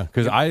idea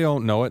because I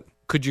don't know it.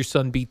 Could your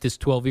son beat this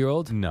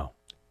 12-year-old? No.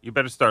 You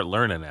better start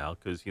learning now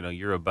because,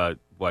 you're about,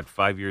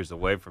 5 years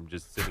away from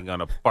just sitting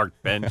on a park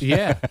bench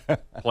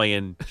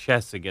playing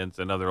chess against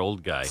another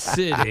old guy.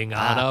 Sitting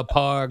on a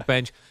park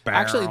bench.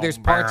 Actually, there's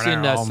parks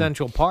in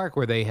Central Park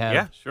where they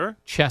have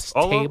chess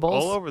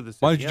tables. All over the city.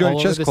 Why don't you join a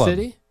chess club?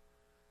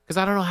 Because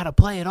I don't know how to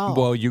play at all.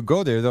 Well, you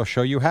go there. They'll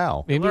show you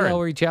how. Maybe I'll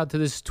reach out to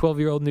this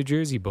 12-year-old New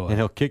Jersey boy. And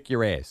he'll kick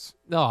your ass.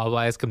 No, I'll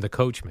ask him to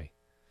coach me.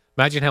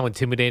 Imagine how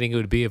intimidating it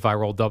would be if I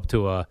rolled up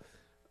to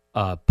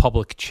a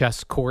public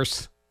chess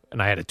course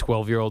and I had a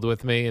 12-year-old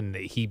with me, and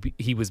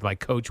he was my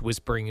coach,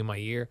 whispering in my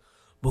ear,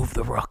 "Move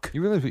the rook."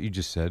 You realize what you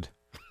just said?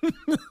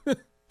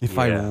 If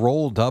I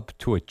rolled up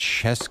to a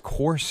chess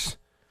course,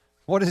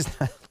 what is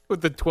that?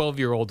 With the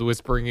 12-year-old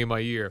whispering in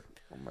my ear.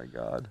 Oh my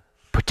God!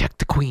 Protect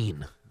the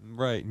queen.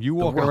 Right. You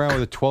walk around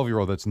with a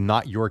 12-year-old that's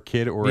not your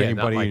kid or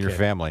anybody in your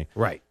family.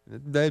 Right.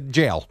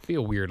 Jail. Be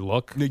a weird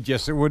look.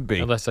 Yes, it would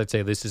be. Unless I'd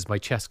say, "This is my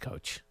chess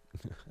coach."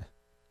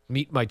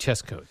 Meet my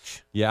chess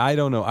coach. Yeah, I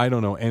don't know. I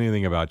don't know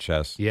anything about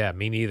chess. Yeah,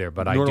 me neither.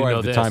 But Nor I do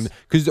know the this. time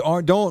because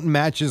don't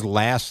matches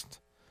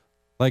last?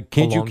 Like,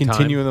 can't you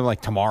continue them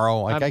like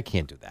tomorrow? Like, I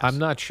can't do that. I'm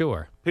not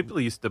sure.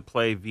 People used to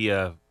play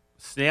via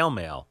snail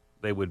mail.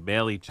 They would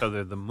mail each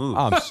other the moves.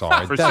 I'm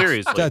sorry.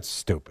 Seriously, that's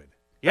stupid.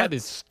 Yeah, that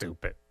is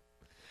stupid.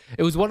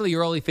 It was one of the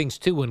early things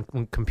too when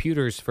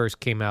computers first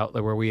came out,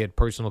 where we had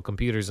personal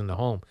computers in the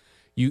home.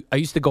 I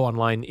used to go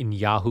online in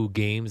Yahoo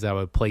Games. I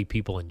would play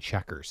people in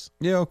checkers.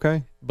 Yeah,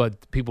 okay.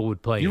 But people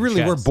would play. You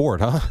really were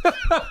bored, huh?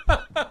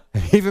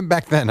 Even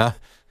back then, huh?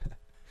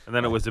 And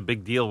then it was a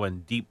big deal when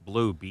Deep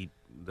Blue beat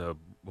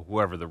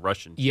whoever the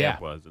Russian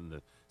champ was in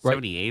the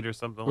 78 or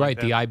something like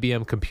that. Right, the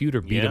IBM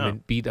computer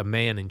beat a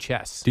man in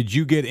chess. Did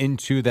you get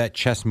into that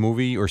chess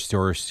movie or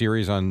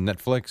series on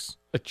Netflix?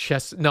 A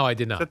chess? No, I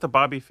did not. Is that the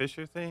Bobby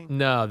Fischer thing?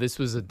 No, this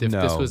was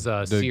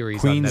a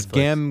series Queen's on Netflix.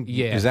 Gambit.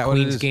 Yeah, is that Queen's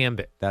what it is?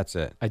 Gambit. That's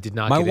it. I did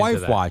not. My get wife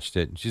into that. watched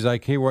it. She's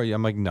like, "Hey, what?"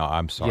 I'm like, "No,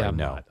 I'm sorry,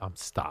 no.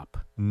 Stop.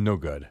 No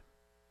good."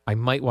 I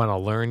might want to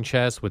learn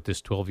chess with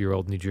this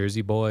 12-year-old New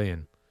Jersey boy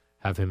and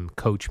have him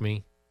coach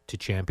me to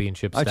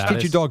championship status. Just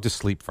get your dog to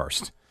sleep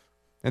first,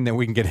 and then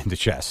we can get into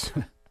chess.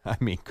 I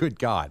mean, good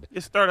God.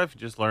 You start off,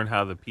 you just learn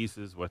how the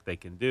pieces, what they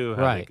can do,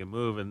 how they can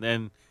move, and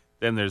then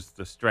there's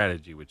the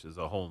strategy, which is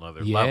a whole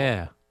nother level.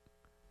 Yeah.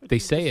 They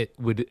say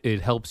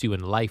it helps you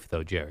in life,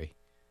 though, Jerry,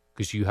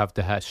 because you have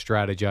to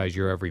strategize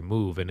your every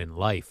move, and in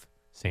life,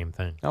 same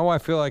thing. Oh, I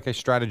feel like I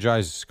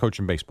strategize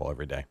coaching baseball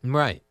every day.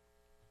 Right.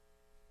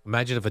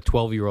 Imagine if a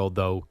 12-year-old,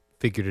 though,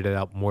 figured it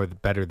out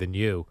better than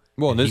you.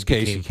 Well, in this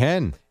case, he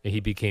can. And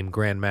he became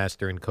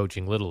grandmaster in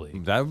coaching Little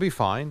League. That would be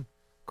fine.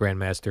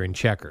 Grandmaster in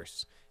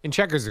checkers. In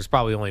checkers, there's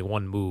probably only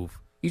one move.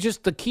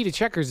 The key to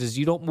checkers is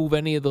you don't move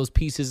any of those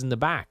pieces in the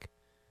back.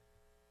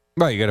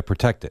 Right, you got to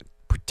protect it.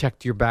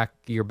 Protect your back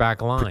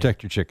line.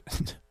 Protect your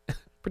chickens.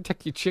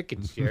 Protect your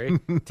chickens, Jerry.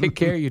 Take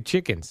care of your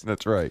chickens.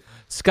 That's right.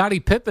 Scottie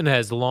Pippen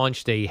has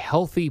launched a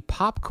healthy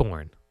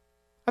popcorn.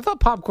 I thought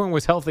popcorn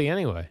was healthy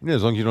anyway. Yeah,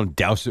 as long as you don't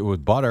douse it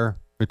with butter,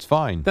 it's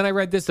fine. Then I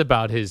read this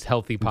about his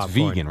healthy popcorn.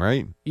 It's vegan,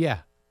 right? Yeah.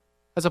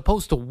 As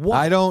opposed to what?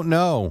 I don't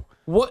know.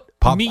 What?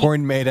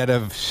 Popcorn made out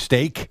of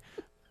steak?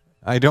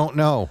 I don't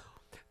know.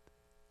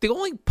 The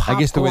only popcorn... I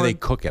guess the way they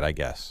cook it, I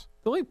guess.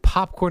 The only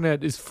popcorn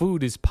that is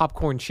food is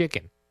popcorn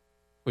chicken.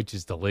 which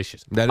is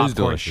delicious. That is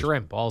popcorn delicious.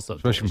 shrimp also,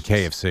 Especially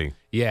delicious. from KFC.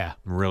 Yeah,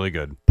 Really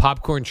good.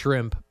 popcorn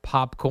shrimp,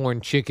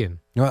 popcorn chicken,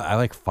 You know what? I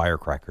like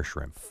firecracker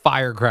shrimp.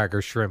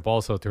 firecracker shrimp,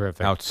 also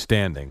terrific.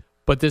 Outstanding.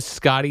 But this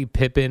Scottie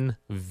Pippen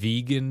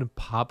vegan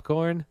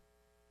popcorn,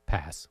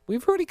 pass.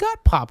 We've already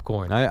got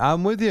popcorn.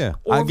 I'm with you.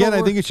 Orville Again, I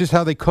Re- think it's just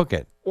how they cook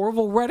it.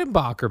 Orville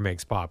Redenbacher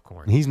makes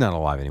popcorn. He's not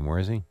alive anymore,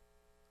 is he?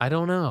 I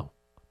don't know.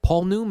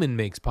 Paul Newman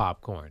makes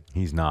popcorn.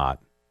 He's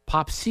not.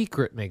 Pop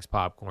Secret makes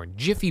popcorn.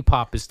 Jiffy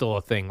Pop is still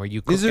a thing where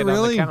you cook Is it on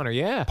really? the counter.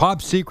 Yeah.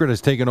 Pop Secret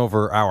has taken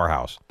over our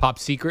house. Pop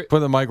Secret. Put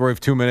in the microwave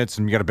 2 minutes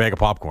and you got a bag of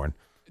popcorn.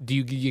 Do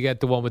you get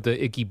the one with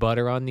the icky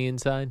butter on the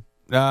inside?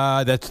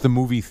 That's the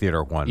movie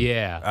theater one.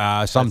 Yeah.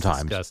 That's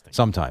Sometimes. disgusting.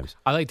 Sometimes.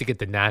 I like to get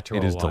the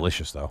natural It is one,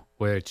 delicious, though.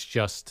 where it's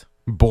just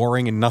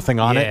Boring and nothing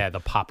on it. Yeah, the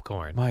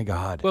popcorn. My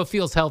God. Well, it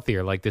feels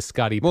healthier, like the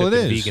Scottie Well, it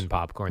Pippen is. vegan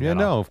popcorn. Yeah,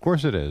 that I'll no, of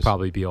course it is.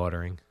 probably be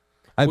ordering.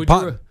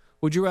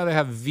 Would you rather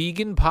have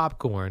vegan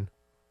popcorn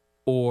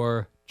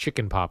or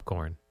chicken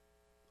popcorn?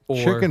 Or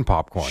Chicken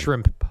popcorn.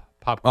 Shrimp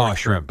popcorn. Oh,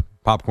 shrimp.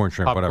 Popcorn,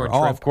 shrimp, Popcorn whatever.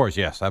 Oh, shrimp. of course,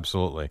 yes,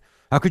 absolutely.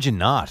 How could you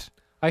not?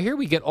 I hear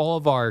we get all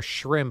of our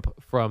shrimp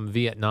from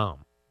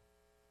Vietnam.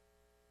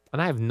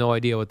 And I have no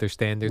idea what their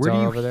standards Where do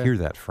are you over there. hear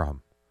that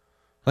from?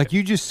 Like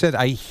you just said,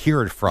 I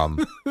hear it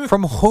from.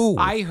 From who?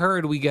 I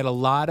heard we get a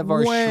lot of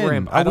our When?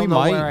 shrimp. Oh, I don't we know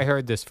might. where I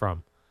heard this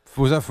from.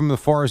 Was that from the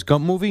Forrest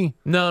Gump movie?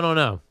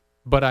 No.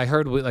 But I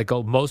heard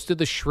most of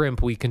the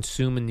shrimp we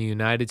consume in the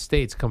United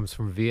States comes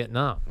from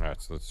Vietnam. All right,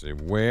 so let's see.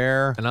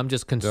 Where? And I'm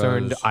just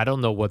concerned. Does- I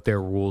don't know what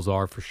their rules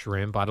are for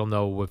shrimp. I don't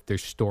know if they're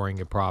storing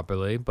it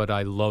properly, but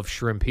I love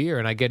shrimp here,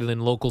 and I get it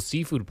in local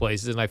seafood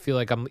places, and I feel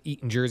like I'm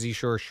eating Jersey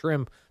Shore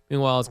shrimp.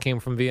 Meanwhile, it came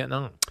from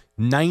Vietnam.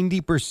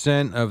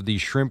 90% of the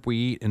shrimp we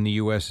eat in the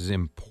U.S. is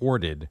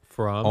imported.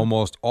 From?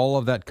 Almost all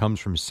of that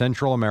comes from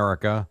Central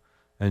America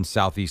and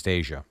Southeast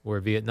Asia. Where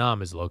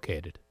Vietnam is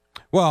located.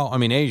 Well, I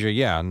mean, Asia,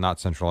 yeah, not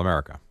Central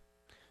America.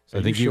 So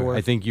Are you sure?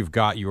 I think you've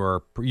got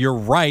you're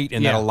right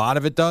in that Yeah. a lot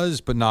of it does,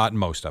 but not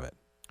most of it.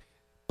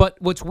 But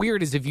what's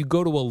weird is if you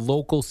go to a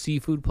local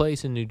seafood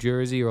place in New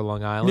Jersey or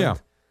Long Island, Yeah.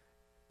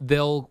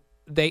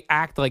 they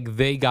act like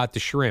they got the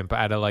shrimp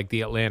out of like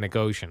the Atlantic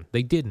Ocean.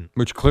 They didn't.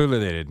 Which clearly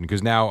they didn't,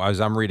 because now as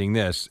I'm reading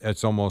this,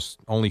 it's almost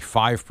only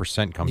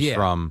 5% comes Yeah.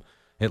 from.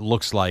 It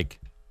looks like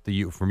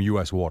from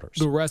U.S. waters.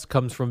 The rest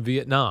comes from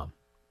Vietnam.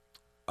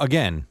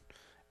 Again,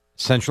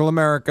 Central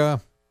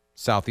America,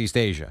 Southeast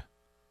Asia,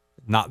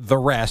 not the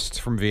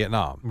rest from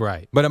Vietnam.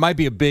 Right. But it might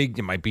be oh, by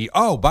the Might be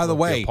a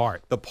way,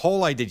 part. the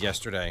poll I did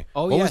yesterday.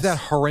 Oh, what was yes. that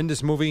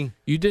horrendous movie?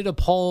 You did a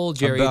poll,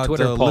 Jerry, about a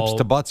Twitter poll. Lips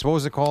to Butts. What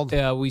was it called?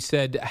 We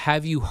said,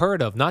 have you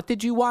heard of, not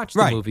did you watch the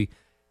Right. movie,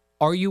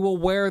 are you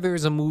aware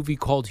there's a movie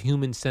called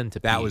Human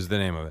Centipede? That was the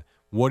name of it.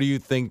 What do you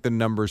think the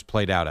numbers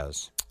played out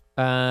as?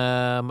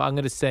 I'm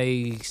going to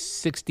say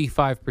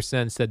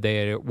 65% said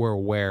they were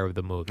aware of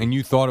the movie. And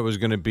you thought it was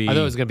going to be I thought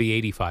it was going to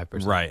be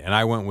 85%. right, and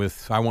I went with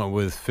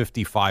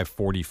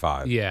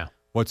 55-45. Yeah.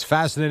 What's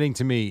fascinating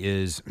to me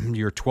is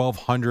your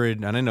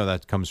 1,200, and I know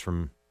that comes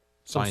from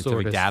Some scientific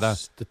sort of data.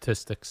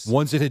 statistics.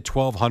 Once it hit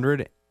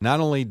 1,200, not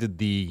only did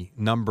the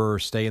number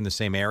stay in the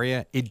same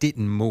area, it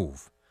didn't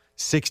move.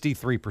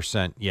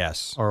 63%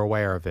 yes. Are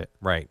aware of it.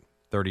 Right.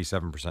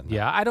 37% no.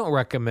 Yeah, I don't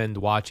recommend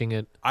watching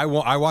it. I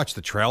watched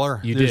the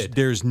trailer. You there's, did?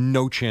 There's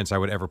no chance I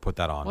would ever put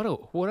that on.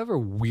 Whatever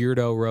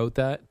weirdo wrote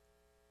that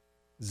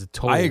is a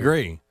total. I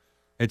agree.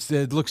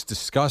 It looks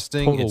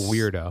disgusting. Total It's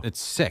weirdo. It's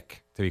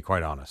sick, to be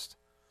quite honest.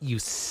 You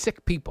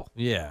sick people.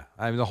 Yeah,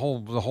 I mean the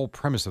whole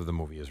premise of the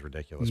movie is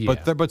ridiculous. Yeah.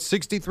 But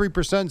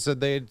 63% said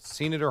they had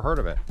seen it or heard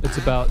of it. It's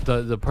about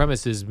the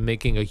premise is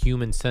making a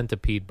human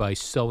centipede by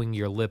sewing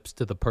your lips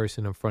to the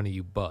person in front of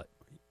you butt.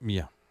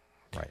 Yeah,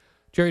 right.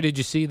 Jerry, did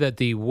you see that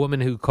the woman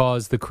who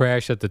caused the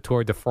crash at the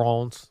Tour de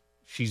France,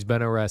 she's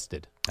been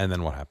arrested? And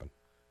then what happened?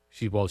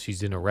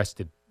 She's in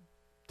arrested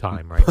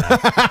time right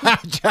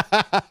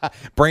now.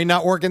 Brain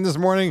not working this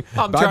morning.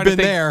 I'm I've trying been to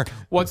think, there.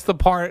 What's the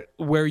part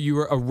where you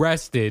were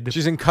arrested?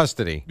 She's in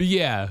custody.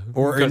 Yeah.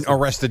 Or in because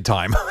arrested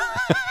time.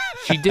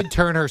 she did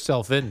turn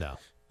herself in, though.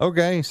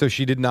 Okay, so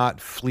she did not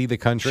flee the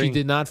country? She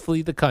did not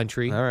flee the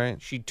country. All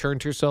right. She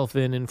turned herself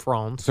in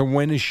France. So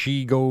when does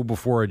she go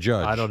before a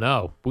judge? I don't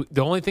know.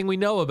 The only thing we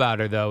know about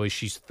her, though, is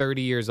she's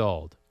 30 years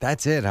old.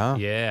 That's it, huh?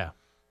 Yeah.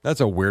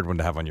 That's a weird one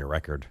to have on your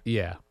record.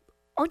 Yeah.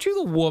 Aren't you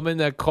the woman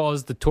that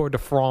caused the Tour de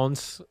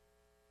France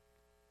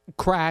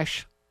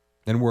crash?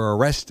 And we're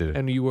arrested.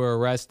 And you were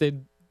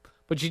arrested?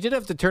 But she did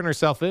have to turn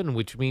herself in,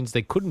 which means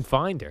they couldn't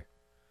find her.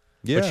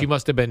 Yeah. But she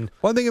must have been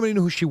Well, I think anybody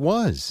knew who she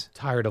was.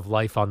 tired of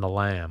life on the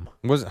lam.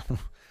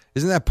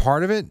 Isn't that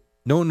part of it?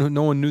 No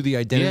one knew the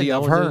identity yeah, no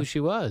of one her. knew who she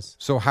was.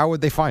 So how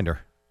would they find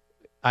her?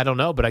 I don't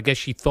know, but I guess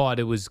she thought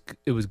it was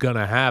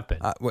gonna happen.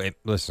 Wait,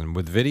 listen,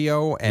 with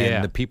video and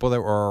Yeah. the people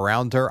that were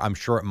around her, I'm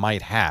sure it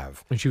might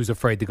have. And she was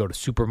afraid to go to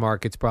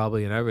supermarkets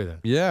probably and everything.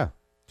 Yeah.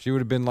 She would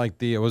have been like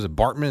was it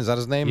Bartman? Is that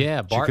his name?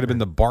 Yeah, She could have been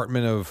the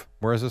Bartman of,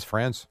 where is this,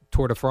 France?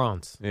 Tour de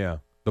France. Yeah.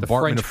 The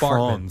Bartman French of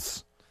Bartman.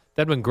 France.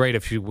 That'd been great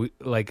if she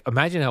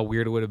imagine how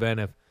weird it would have been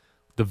if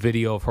the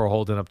video of her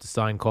holding up the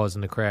sign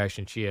causing the crash,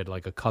 and she had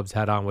like a Cubs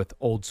hat on with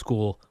old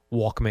school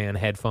Walkman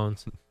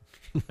headphones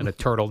and a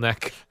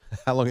turtleneck.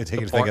 How long did it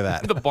take you to think of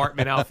that? The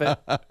Bartman outfit.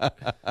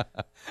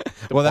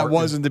 Well, that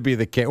wasn't to be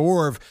the case.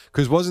 Or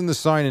because wasn't the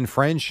sign in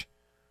French?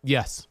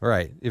 Yes.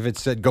 Right. If it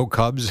said "Go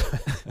Cubs."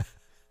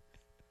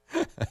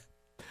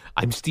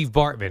 I'm Steve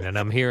Bartman, and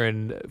I'm here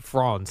in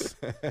France.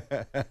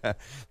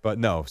 But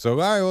no. So, all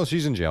right, well,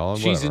 she's in jail.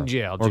 She's in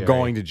jail, Or Jerry.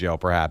 going to jail,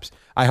 perhaps.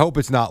 I hope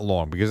it's not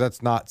long, because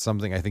that's not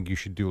something I think you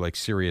should do, like,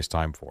 serious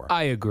time for.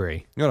 I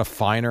agree. You want to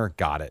fine her?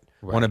 Got it.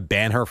 Right. Want to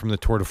ban her from the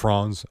Tour de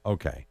France?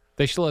 Okay.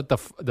 They should let the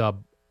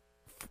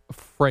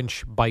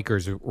French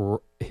bikers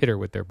hit her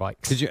with their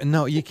bikes.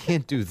 No, you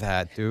can't do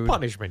that, dude.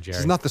 Punishment, Jerry.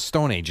 This is not the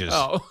Stone Ages.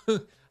 Oh.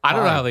 I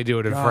don't know how they do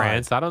it in God.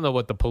 France. I don't know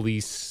what the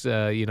police,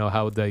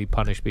 how they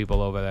punish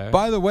people over there.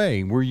 By the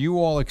way, were you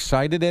all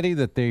excited, Eddie,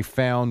 that they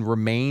found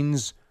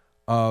remains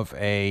of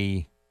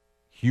a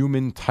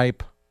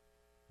human-type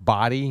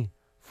body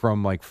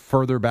from, like,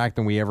 further back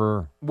than we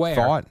ever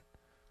thought?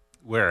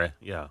 Where?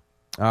 Yeah.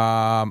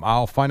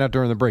 I'll find out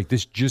during the break.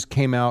 This just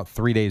came out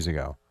 3 days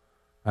ago.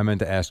 I meant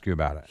to ask you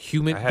about it.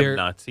 I have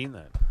not seen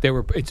that.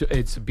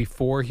 It's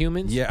before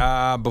humans?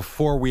 Yeah,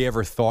 before we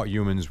ever thought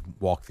humans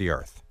walked the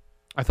earth.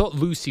 I thought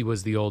Lucy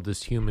was the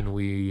oldest human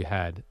we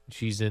had.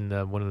 She's in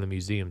one of the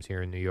museums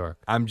here in New York.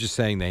 I'm just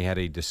saying they had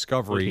a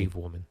discovery Cave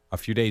woman. a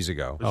few days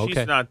ago. But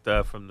she's not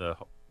from the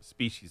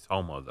species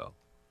Homo, though.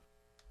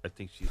 I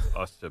think she's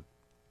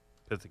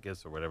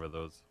Australopithecus or whatever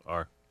those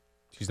are.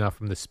 She's not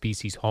from the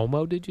species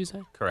Homo, did you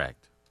say?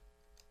 Correct.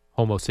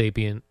 Homo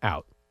sapien,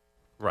 out.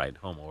 Right.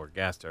 Homo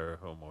ergaster,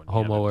 Homo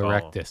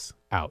erectus,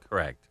 out.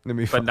 Correct.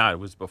 But it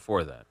was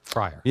before that.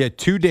 Prior. Yeah,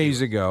 2 days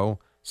ago,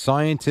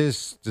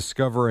 scientists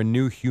discover a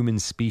new human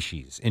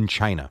species in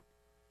China.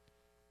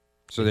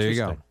 So there you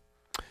go.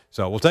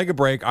 So we'll take a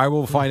break. I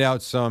will find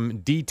out some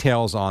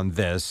details on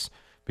this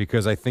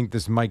because I think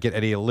this might get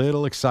Eddie a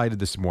little excited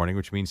this morning,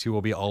 which means he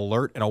will be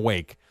alert and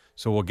awake.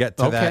 So we'll get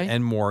to that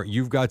and more.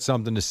 You've got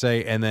something to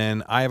say, and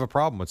then I have a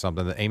problem with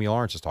something that Amy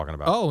Lawrence is talking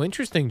about. Oh,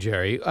 interesting,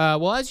 Jerry.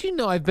 Well, as you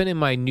know, I've been in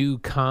my new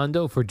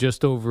condo for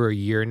just over a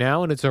year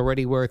now, and it's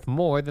already worth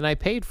more than I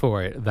paid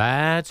for it.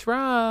 That's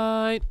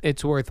right.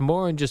 It's worth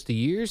more in just a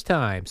year's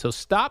time. So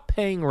stop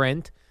paying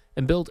rent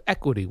and build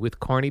equity with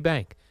Kearney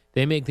Bank.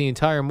 They make the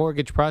entire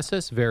mortgage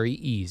process very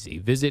easy.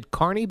 Visit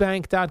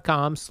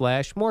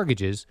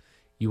kearneybank.com/mortgages.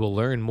 You will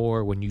learn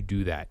more when you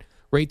do that.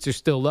 Rates are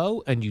still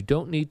low, and you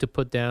don't need to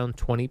put down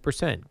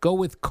 20%. Go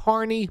with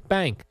Kearney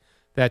Bank.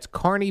 That's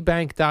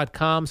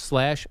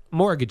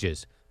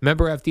kearneybank.com/mortgages.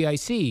 Member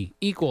FDIC,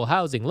 equal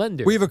housing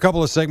lender. We have a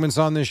couple of segments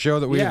on this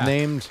show that we have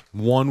named.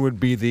 One would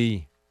be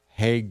the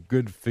Hey,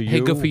 Good For You. Hey,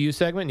 Good For You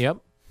segment, yep.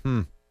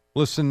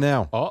 Listen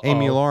now.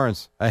 Amy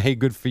Lawrence, a Hey,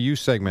 Good For You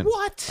segment.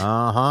 What?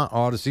 Uh-huh.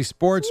 Odyssey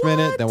Sports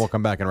Minute. Then we'll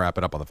come back and wrap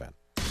it up on the Fan.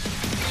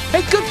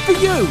 Hey, good for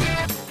you.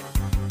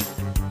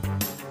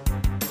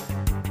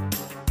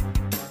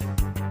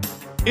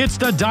 It's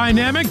the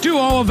dynamic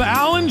duo of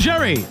Al and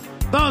Jerry,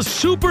 the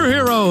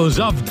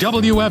superheroes of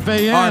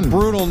WFAN. All right,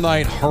 brutal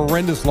night,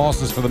 horrendous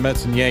losses for the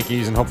Mets and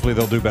Yankees, and hopefully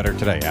they'll do better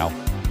today, Al.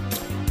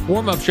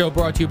 Warm-up show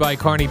brought to you by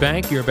Kearney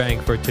Bank, your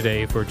bank for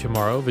today, for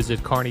tomorrow.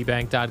 Visit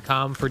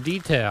kearneybank.com for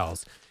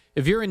details.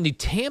 If you're in the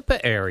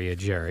Tampa area,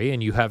 Jerry,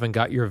 and you haven't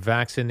got your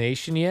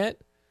vaccination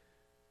yet,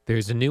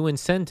 there's a new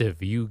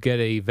incentive. You get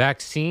a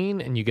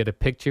vaccine, and you get a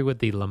picture with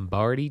the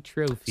Lombardi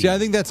Trophy. See, I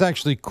think that's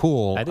actually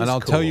cool, That is and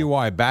I'll cool. tell you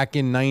why. Back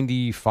in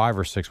 95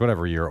 or 6,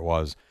 whatever year it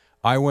was,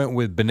 I went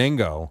with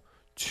Benigno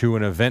to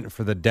an event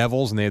for the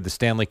Devils, and they had the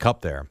Stanley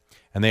Cup there.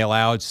 And they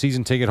allowed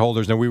season ticket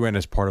holders, and we went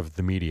as part of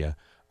the media.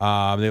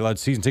 They allowed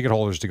season ticket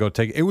holders to go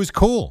take it. Was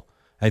cool.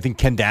 I think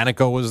Ken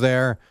Danico was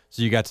there,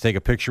 so you got to take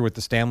a picture with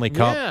the Stanley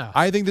Cup. Yeah.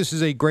 I think this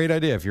is a great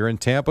idea. If you're in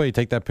Tampa, you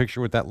take that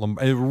picture with that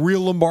a real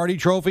Lombardi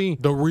Trophy.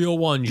 The real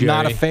one, Jerry.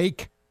 Not a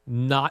fake.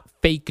 Not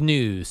fake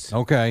news.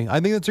 Okay,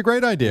 I think that's a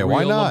great idea. Why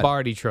Real not?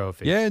 Lombardi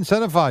Trophy. Yeah,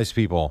 incentivize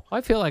people.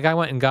 I feel like I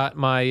went and got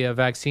my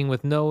vaccine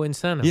with no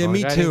incentive. Yeah, Like,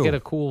 me I didn't too. get a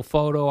cool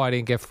photo. I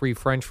didn't get free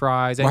French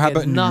fries. I Or how didn't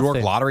about get New York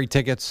nothing. lottery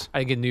tickets? I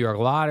didn't get New York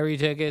lottery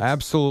tickets.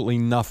 Absolutely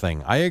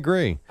nothing. I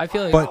agree. I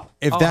feel like, but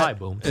if hi,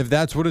 Boom. if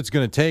that's what it's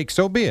going to take,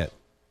 so be it.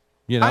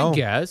 You know, I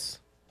guess.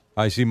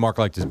 I see Mark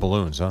liked his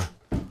balloons, huh?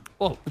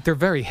 Well, they're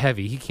very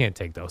heavy. He can't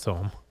take those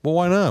home. Well,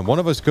 why not? One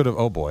of us could have.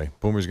 Oh boy,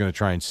 Boomer's going to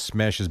try and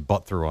smash his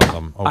butt through on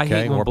them. Okay, I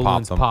hate when or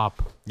balloons them.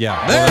 pop.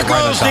 Yeah, There right on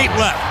goes top deep of it.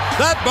 left.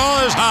 That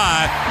ball is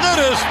high. That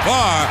is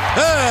far.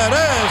 It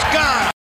is gone.